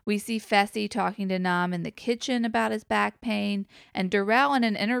 We see Fessy talking to Nam in the kitchen about his back pain. And Darrell in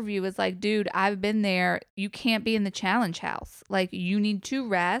an interview is like, dude, I've been there. You can't be in the challenge house. Like, you need to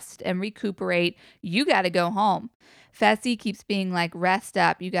rest and recuperate. You got to go home. Fessy keeps being like, rest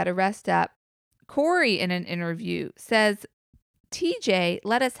up. You got to rest up. Corey in an interview says, TJ,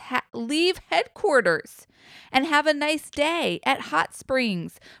 let us leave headquarters and have a nice day at Hot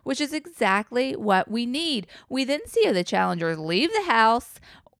Springs, which is exactly what we need. We then see the challengers leave the house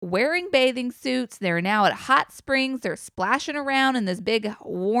wearing bathing suits. They're now at Hot Springs. They're splashing around in this big,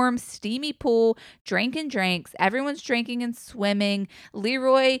 warm, steamy pool, drinking drinks. Everyone's drinking and swimming.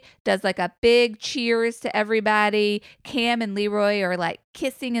 Leroy does like a big cheers to everybody. Cam and Leroy are like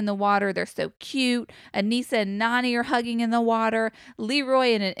kissing in the water. They're so cute. Aneesa and Nany are hugging in the water. Leroy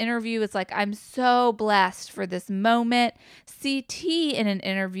in an interview is like, I'm so blessed for this moment. CT in an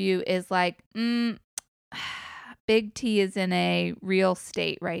interview is like, Big T is in a real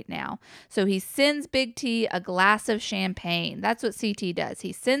state right now. So he sends Big T a glass of champagne. That's what CT does.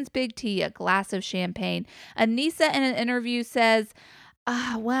 He sends Big T a glass of champagne. Aneesa in an interview says,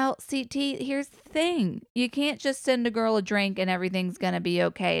 well, CT, here's the thing. You can't just send a girl a drink and everything's going to be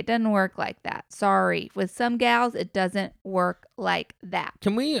okay. It doesn't work like that. Sorry. With some gals, it doesn't work like that.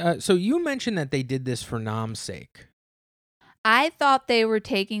 Can we, so you mentioned that they did this for Nam's sake. I thought they were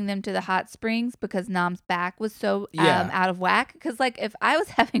taking them to the hot springs because Nam's back was so out of whack. Because, like, if I was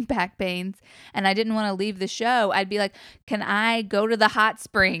having back pains and I didn't want to leave the show, I'd be like, can I go to the hot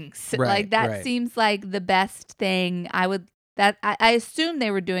springs? Right, like, that right. seems like the best thing. I assumed they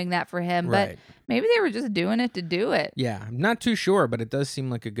were doing that for him, Right. but maybe they were just doing it to do it. Yeah, I'm not too sure, but it does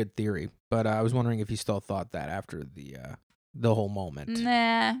seem like a good theory. But I was wondering if you still thought that after the whole moment.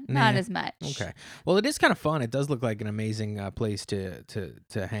 Nah, not as much. Okay. Well, it is kind of fun. It does look like an amazing place to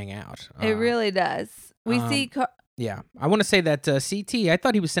hang out. It really does. We see... Yeah. I want to say that CT, I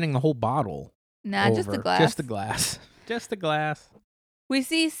thought he was sending the whole bottle. Nah, over. just the glass. Just the glass. Just the glass. We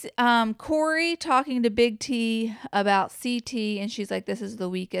see Corey talking to Big T about CT, and she's like, this is the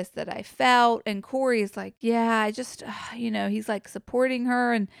weakest that I felt. And Corey's like, yeah, I just, he's like supporting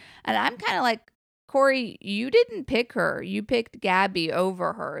her. And I'm kind of like, Corey, you didn't pick her. You picked Gabby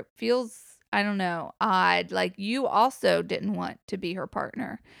over her. It feels, I don't know, odd. Like, you also didn't want to be her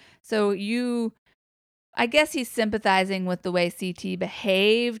partner. So I guess he's sympathizing with the way CT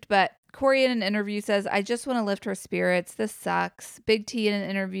behaved, but Corey in an interview says, I just want to lift her spirits. This sucks. Big T in an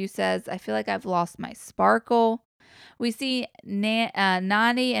interview says, I feel like I've lost my sparkle. We see Nany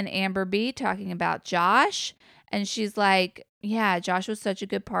and Amber B talking about Josh, and she's like, yeah, Josh was such a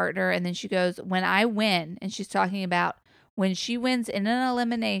good partner. And then she goes, when I win, and she's talking about when she wins in an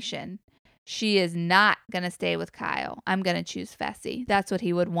elimination, she is not going to stay with Kyle. I'm going to choose Fessy. That's what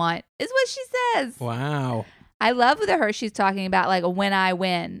he would want, is what she says. Wow. I love with her. She's talking about like, when I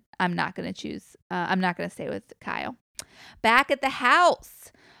win, I'm not going to choose. I'm not going to stay with Kyle. Back at the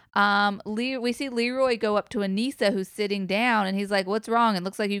house, we see Leroy go up to Aneesa, who's sitting down, and he's like, what's wrong? It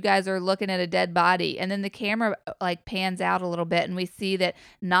looks like you guys are looking at a dead body. And then the camera like pans out a little bit, and we see that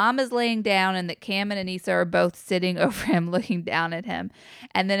Nam is laying down and that Cam and Aneesa are both sitting over him, looking down at him.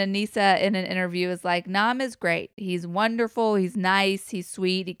 And then Aneesa in an interview is like, Nam is great. He's wonderful. He's nice. He's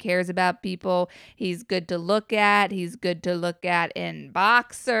sweet. He cares about people. He's good to look at. He's good to look at in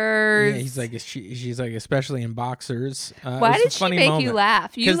boxers. Yeah, she's like, especially in boxers. Why did she make you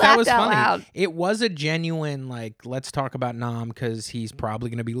laugh? You laughed out loud. It was a genuine, like, let's talk about Nam because he's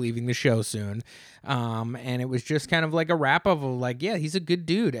probably going to be leaving the show soon. And it was just kind of like a wrap up of like, yeah, he's a good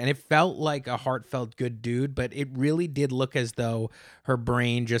dude. And it felt like a heartfelt good dude, but it really did look as though her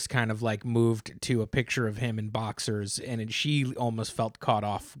brain just kind of like moved to a picture of him in boxers, and she almost felt caught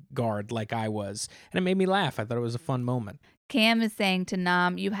off guard like I was. And it made me laugh. I thought it was a fun moment. Cam is saying to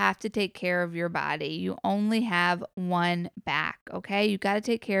Nam, you have to take care of your body. You only have one back, okay? You got to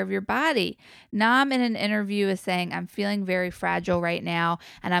take care of your body. Nam in an interview is saying, I'm feeling very fragile right now,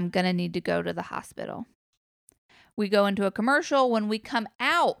 and I'm going to need to go to the hospital. We go into a commercial. When we come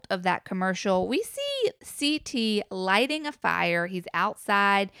out of that commercial, we see CT lighting a fire. He's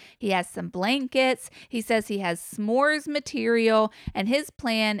outside. He has some blankets. He says he has s'mores material, and his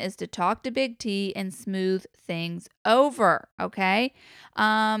plan is to talk to Big T and smooth things over, okay?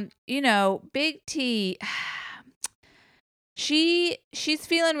 Big T, she's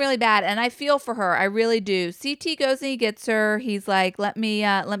feeling really bad, and I feel for her. I really do. CT goes and he gets her. He's like, let me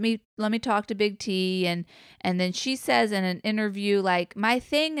talk to Big T, and then she says in an interview, like, my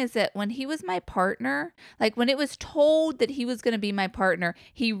thing is that when he was my partner, like when it was told that he was going to be my partner,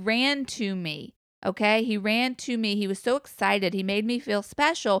 he ran to me Okay, he ran to me. He was so excited. He made me feel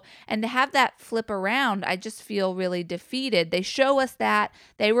special. And to have that flip around, I just feel really defeated. They show us that.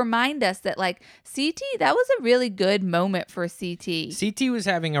 They remind us that, like, CT, that was a really good moment for CT. CT was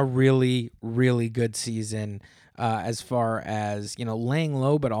having a really, really good season as far as, laying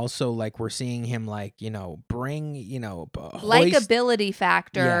low, but also like we're seeing him like, bring, Likability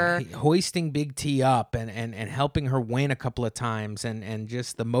factor. hoisting Big T up and helping her win a couple of times and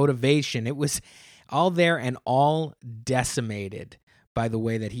just the motivation. It was all there and all decimated by the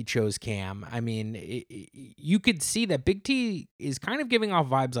way that he chose Cam. I mean, you could see that Big T is kind of giving off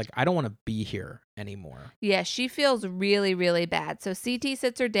vibes like, I don't want to be here anymore. Yeah, she feels really, really bad. So CT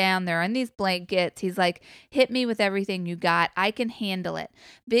sits her down. They're in these blankets. He's like, hit me with everything you got. I can handle it.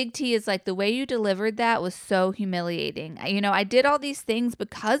 Big T is like, the way you delivered that was so humiliating. I did all these things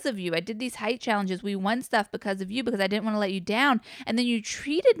because of you. I did these height challenges. We won stuff because of you because I didn't want to let you down. And then you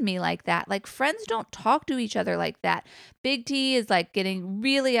treated me like that. Like, friends don't talk to each other like that. Big T is like getting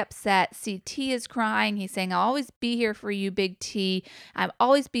really upset. CT is crying. He's saying, I'll always be here for you, Big T. I'll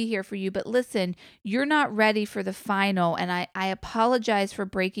always be here for you. But listen, you're not ready for the final, and I apologize for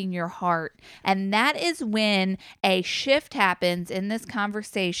breaking your heart. And that is when a shift happens in this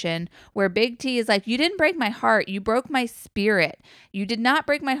conversation where Big T is like, you didn't break my heart, you broke my spirit. You did not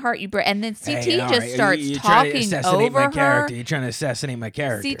break my heart, and then CT starts talking over her. You're trying to assassinate my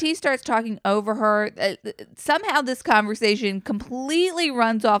character. CT starts talking over her. Somehow this conversation completely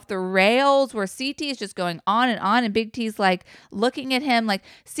runs off the rails where CT is just going on, and Big T's like looking at him like,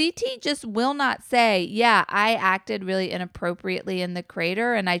 CT just will not say, yeah, I acted really inappropriately in the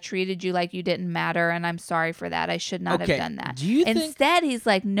crater and I treated you like you didn't matter and I'm sorry for that. I should not have done that. Instead, he's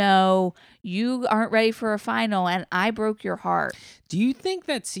like, no, you aren't ready for a final and I broke your heart. Do you think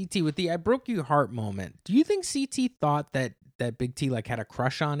that CT, with the I broke your heart moment, do you think CT thought that Big T like had a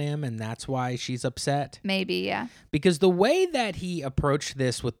crush on him and that's why she's upset? Maybe, yeah. Because the way that he approached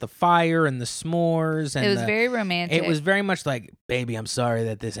this with the fire and the s'mores and it was very romantic. It was very much like, baby, I'm sorry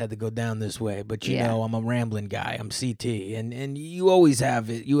that this had to go down this way, but you know, I'm a rambling guy. I'm CT and you always have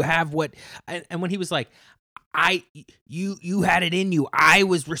it. You have what and when he was like, you had it in you. I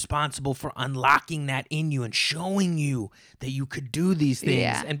was responsible for unlocking that in you and showing you that you could do these things.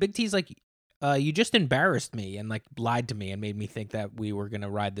 Yeah. And Big T's like, you just embarrassed me and like lied to me and made me think that we were going to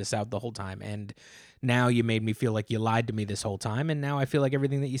ride this out the whole time. And now you made me feel like you lied to me this whole time. And now I feel like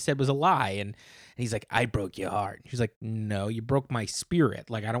everything that you said was a lie. And he's like, I broke your heart. She's like, no, you broke my spirit.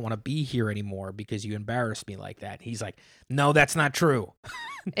 Like, I don't want to be here anymore because you embarrassed me like that. He's like, no, that's not true.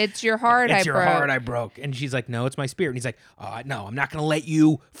 It's your heart I broke. It's your heart I broke. And she's like, no, it's my spirit. And he's like, no, I'm not going to let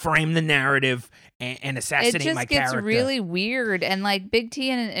you frame the narrative and assassinate my character. It just gets really weird. And like Big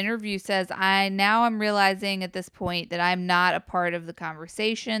T in an interview says, I'm realizing at this point that I'm not a part of the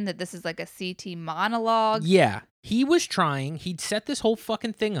conversation, that this is like a CT monologue. Yeah. He was trying. He'd set this whole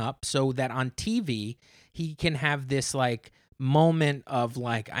fucking thing up so that on TV, he can have this like moment of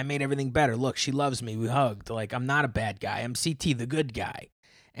like, I made everything better. Look, she loves me. We hugged. Like, I'm not a bad guy. I'm CT, the good guy.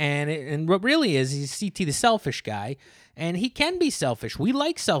 And what really is, he's CT, the selfish guy. And he can be selfish. We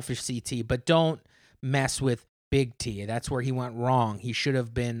like selfish CT, but don't mess with Big T. That's where he went wrong. He should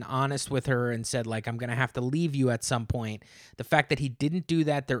have been honest with her and said, like, I'm going to have to leave you at some point. The fact that he didn't do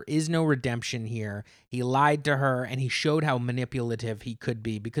that, there is no redemption here. He lied to her, and he showed how manipulative he could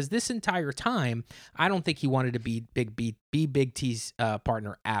be. Because this entire time, I don't think he wanted to be Big T's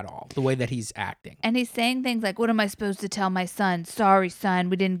partner at all, the way that he's acting. And he's saying things like, what am I supposed to tell my son? Sorry, son,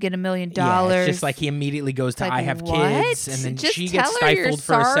 we didn't get $1 million. Yeah, it's just like he immediately goes to, like, I have kids, and then just she gets stifled you're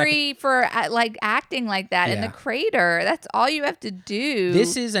for a second. Sorry for like acting like that in the crater. That's all you have to do.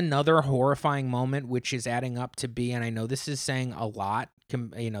 This is another horrifying moment, which is adding up to be, and I know this is saying a lot.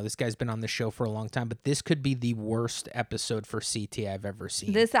 This guy's been on the show for a long time, but this could be the worst episode for CT I've ever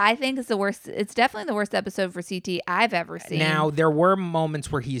seen. This, I think, is the worst. It's definitely the worst episode for CT I've ever seen. Now, there were moments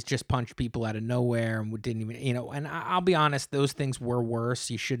where he's just punched people out of nowhere and didn't even, and I'll be honest, those things were worse.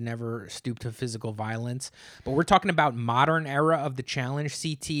 You should never stoop to physical violence. But we're talking about modern era of the challenge.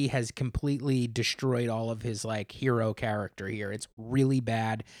 CT has completely destroyed all of his like hero character here. It's really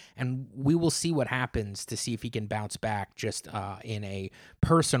bad, and we will see what happens to see if he can bounce back just in a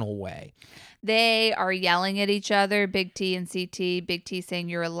personal way. They are yelling at each other, Big T and CT. Big T saying,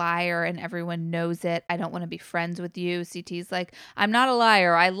 you're a liar and everyone knows it. I don't want to be friends with you. CT's like, I'm not a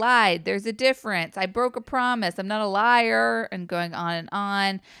liar. I lied. There's a difference. I broke a promise. I'm not a liar. And going on and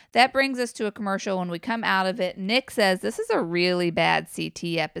on. That brings us to a commercial. When we come out of it, Nick says, this is a really bad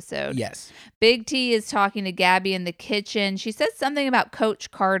CT episode. Yes. Big T is talking to Gabby in the kitchen. She says something about Coach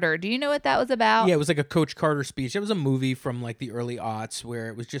Carter. Do you know what that was about? Yeah, it was like a Coach Carter speech. It was a movie from like the early aughts Nuts, where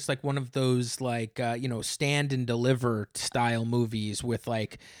it was just like one of those like stand and deliver style movies with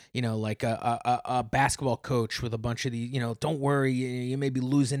like like a basketball coach with a bunch of these don't worry, you may be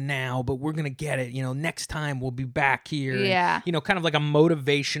losing now, but we're gonna get it. Next time we'll be back here. Yeah. And, kind of like a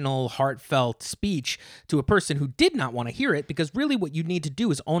motivational, heartfelt speech to a person who did not want to hear it, because really what you need to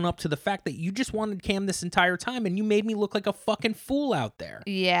do is own up to the fact that you just wanted Cam this entire time and you made me look like a fucking fool out there.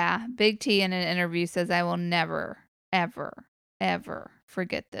 Yeah. Big T in an interview says, I will never, ever, ever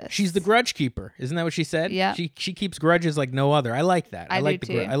forget this. She's the grudge keeper. Isn't that what she said? Yeah. She keeps grudges like no other. I like that. I like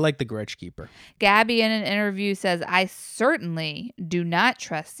do the too. I like the grudge keeper. Gabby in an interview says, I certainly do not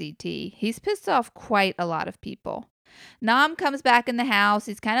trust CT. He's pissed off quite a lot of people. Nam comes back in the house.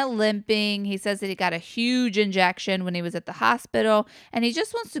 He's kind of limping. He says that he got a huge injection when he was at the hospital, and he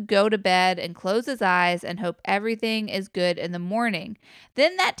just wants to go to bed and close his eyes and hope everything is good in the morning.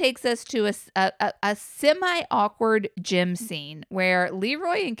 Then that takes us to a semi-awkward gym scene where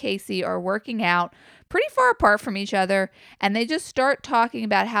Leroy and Casey are working out pretty far apart from each other, and they just start talking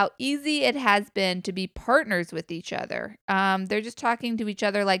about how easy it has been to be partners with each other. They're just talking to each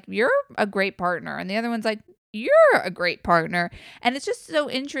other like, you're a great partner, and the other one's like, you're a great partner. And it's just so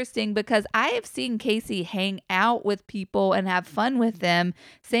interesting because I have seen Casey hang out with people and have fun with them.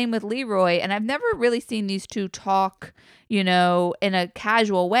 Same with Leroy. And I've never really seen these two talk, in a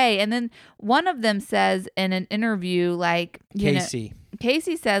casual way. And then one of them says in an interview, like,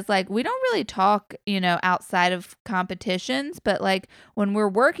 Casey says, like, we don't really talk, outside of competitions, but like when we're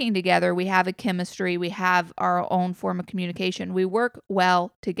working together, we have a chemistry, we have our own form of communication. We work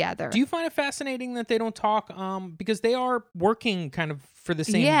well together. Do you find it fascinating that they don't talk? Because they are working kind of for the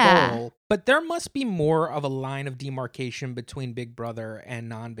same goal, but there must be more of a line of demarcation between Big Brother and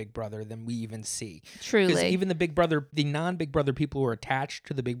non-Big Brother than we even see. Truly. Because even the non-Big Brother people who are attached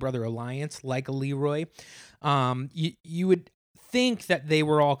to the Big Brother alliance, like a Leroy, you would think that they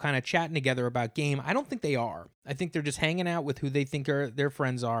were all kind of chatting together about game. I don't think they are. I think they're just hanging out with who they think their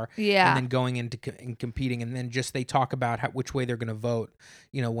friends are, and then going into and competing, and then just they talk about which way they're going to vote,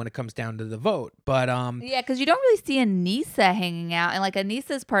 when it comes down to the vote. But because you don't really see Anissa hanging out, and like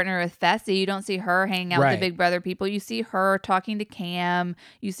Anissa's partner with Fessy, you don't see her hanging out with the Big Brother people. You see her talking to Cam,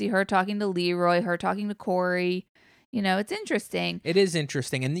 you see her talking to Leroy, her talking to Corey. It's interesting. It is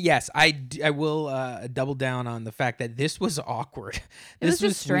interesting. And yes, I will double down on the fact that this was awkward. This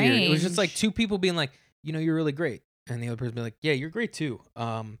was strange. Weird. It was just like two people being like, you're really great. And the other person being like, yeah, you're great too.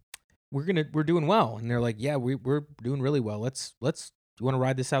 We're doing well. And they're like, yeah, we're doing really well. Let's do you want to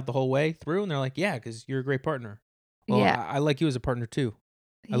ride this out the whole way through? And they're like, yeah, because you're a great partner. Well, yeah. I like you as a partner too.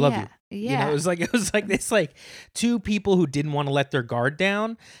 I love you. Yeah. It was like this, like two people who didn't want to let their guard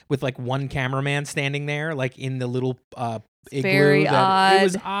down with like one cameraman standing there, like in the little igloo. Very odd. It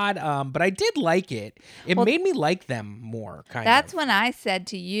was odd, but I did like it. It made me like them more. That's when I said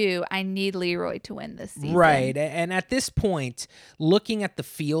to you, I need Leroy to win this season. Right, and at this point, looking at the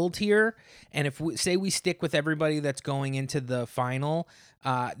field here, and if we stick with everybody that's going into the final.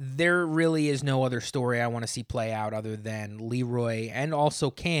 There really is no other story I want to see play out other than Leroy and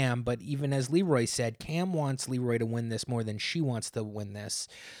also Cam. But even as Leroy said, Cam wants Leroy to win this more than she wants to win this.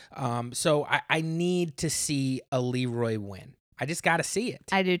 So I need to see a Leroy win. I just got to see it.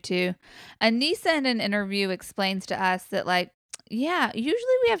 I do too. Anissa in an interview explains to us that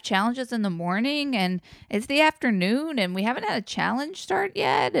usually we have challenges in the morning and it's the afternoon and we haven't had a challenge start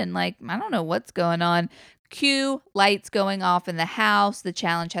yet. And I don't know what's going on. Cue lights going off in the house. The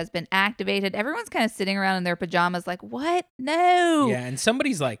challenge has been activated. Everyone's kind of sitting around in their pajamas like, what? No. Yeah, and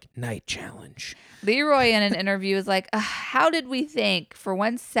somebody's like, night challenge. Leroy in an interview is like, how did we think for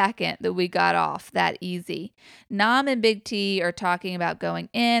 1 second that we got off that easy? Nam and Big T are talking about going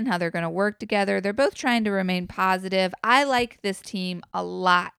in, how they're going to work together. They're both trying to remain positive. I like this team a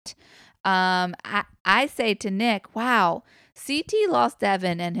lot. I say to Nick, wow, CT lost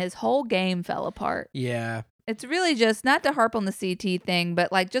Devin and his whole game fell apart. Yeah. It's really just, not to harp on the CT thing,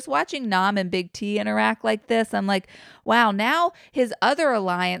 but just watching Nam and Big T interact like this, I'm like, wow, now his other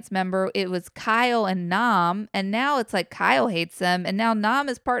alliance member, it was Kyle and Nam, and now it's like Kyle hates him, and now Nam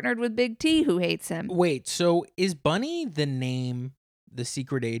is partnered with Big T who hates him. Wait, so is Bunny the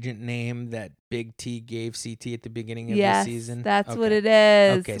secret agent name that Big T gave CT at the beginning of the season? Yes, that's what it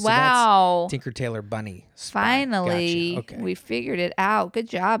is. Okay, so wow. that's Tinker Tailor Bunny. Finally, gotcha. Okay. We figured it out. Good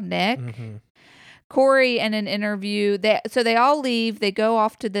job, Nick. Mm-hmm. Corey in an interview, they all leave. They go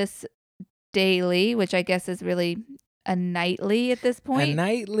off to this daily, which I guess is really a nightly at this point. A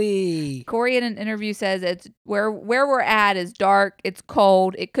nightly. Corey in an interview says it's where we're at is dark, it's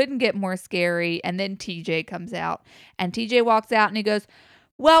cold, it couldn't get more scary. And then TJ comes out, and TJ walks out and he goes,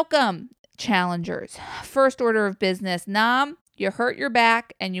 "Welcome, challengers. First order of business. Nam, you hurt your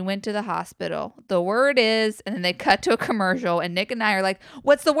back and you went to the hospital. The word is, and then they cut to a commercial and Nick and I are like,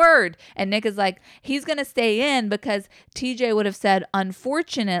 what's the word? And Nick is like, he's going to stay in because TJ would have said,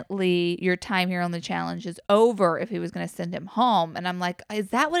 unfortunately, your time here on the challenge is over if he was going to send him home. And I'm like, is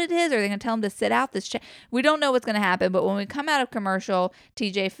that what it is? Or are they going to tell him to sit out this We don't know what's going to happen. But when we come out of commercial,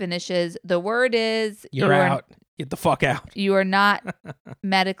 TJ finishes, the word is, you're out. Get the fuck out. You are not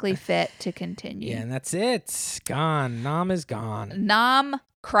medically fit to continue. Yeah, and that's it. Gone. Nam is gone. Nam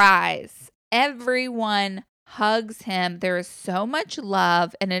cries. Everyone hugs him. There is so much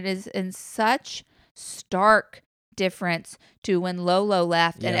love, and it is in such stark difference to when Lolo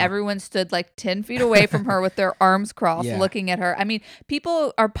left and everyone stood like 10 feet away from her with their arms crossed looking at her. I mean,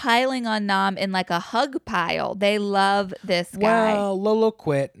 people are piling on Nam in like a hug pile. They love this guy. Well, Lolo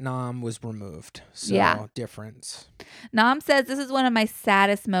quit. Nam was removed. So difference. Nam says, this is one of my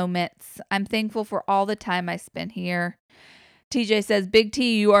saddest moments. I'm thankful for all the time I spent here. TJ says, Big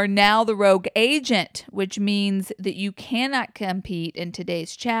T, you are now the rogue agent, which means that you cannot compete in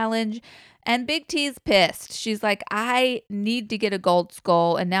today's challenge. And Big T's pissed. She's like, I need to get a gold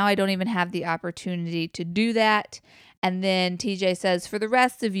skull, and now I don't even have the opportunity to do that. And then TJ says, for the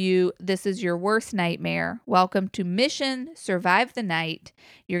rest of you, this is your worst nightmare. Welcome to Mission Survive the Night.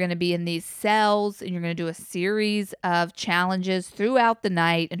 You're going to be in these cells, and you're going to do a series of challenges throughout the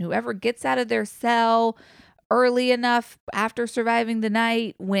night. And whoever gets out of their cell early enough after surviving the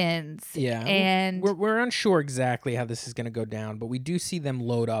night wins. Yeah. And we're unsure exactly how this is going to go down, but we do see them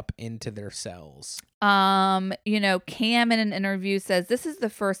load up into their cells. Cam in an interview says, this is the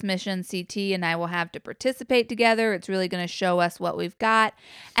first mission CT and I will have to participate together. It's really going to show us what we've got.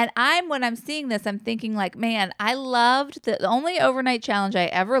 And when I'm seeing this, I'm thinking like, man, I loved the only overnight challenge I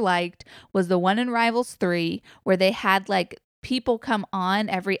ever liked was the one in Rivals 3 where they had like people come on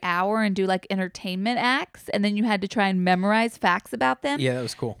every hour and do like entertainment acts, and then you had to try and memorize facts about them. Yeah, that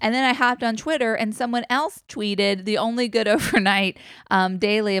was cool. And then I hopped on Twitter and someone else tweeted the only good overnight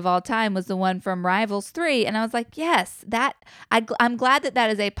daily of all time was the one from Rivals 3. And I was like, yes, I'm glad that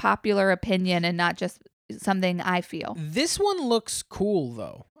is a popular opinion and not just something I feel. This one looks cool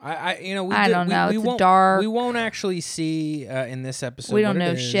though. I don't know. It's dark. We won't actually see in this episode. We don't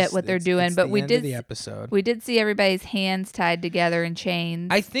know shit what they're doing, but we did the episode. We did see everybody's hands tied together in chains.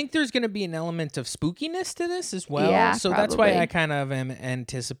 I think there's going to be an element of spookiness to this as well. Yeah, so probably. That's why I kind of am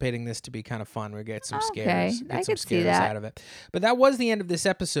anticipating this to be kind of fun. We get some scares, I could see that out of it. But that was the end of this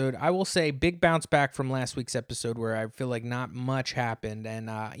episode. I will say big bounce back from last week's episode where I feel like not much happened, and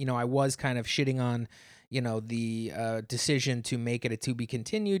I was kind of shitting on the decision to make it a to be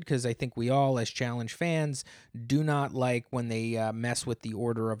continued, because I think we all as challenge fans do not like when they mess with the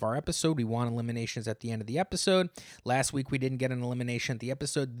order of our episode. We want eliminations at the end of the episode. Last week we didn't get an elimination at the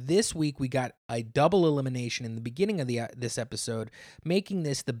episode. This week we got a double elimination in the beginning of this episode, making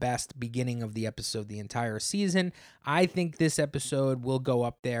this the best beginning of the episode the entire season. I think this episode will go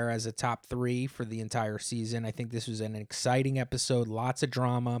up there as a top 3 for the entire season. I think this was an exciting episode, lots of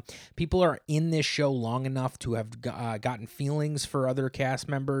drama. People are in this show long enough to have gotten feelings for other cast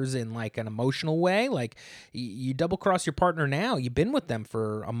members in like an emotional way. Like you double cross your partner now, you've been with them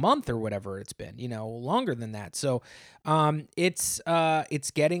for a month or whatever it's been, longer than that. So it's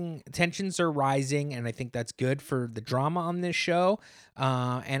getting, tensions are rising, and I think that's good for the drama on this show.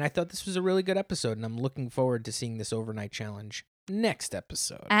 And I thought this was a really good episode, and I'm looking forward to seeing this overnight challenge next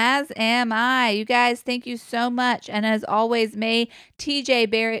episode. As am I. You guys, thank you so much. And as always, may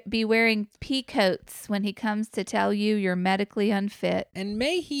TJ be wearing pea coats when he comes to tell you you're medically unfit. And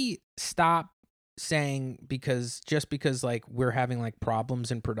may he stop saying because like we're having like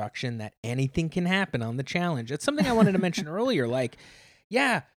problems in production that anything can happen on the challenge. That's something I wanted to mention earlier. Like,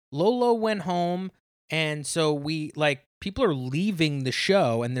 yeah, Lolo went home, and so people are leaving the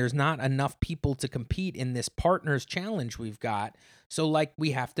show, and there's not enough people to compete in this partners challenge we've got. So like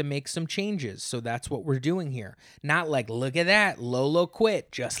we have to make some changes. So that's what we're doing here. Not like, look at that, Lolo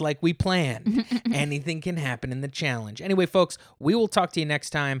quit just like we planned. Anything can happen in the challenge. Anyway, folks, we will talk to you next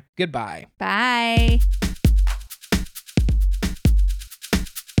time. Goodbye. Bye.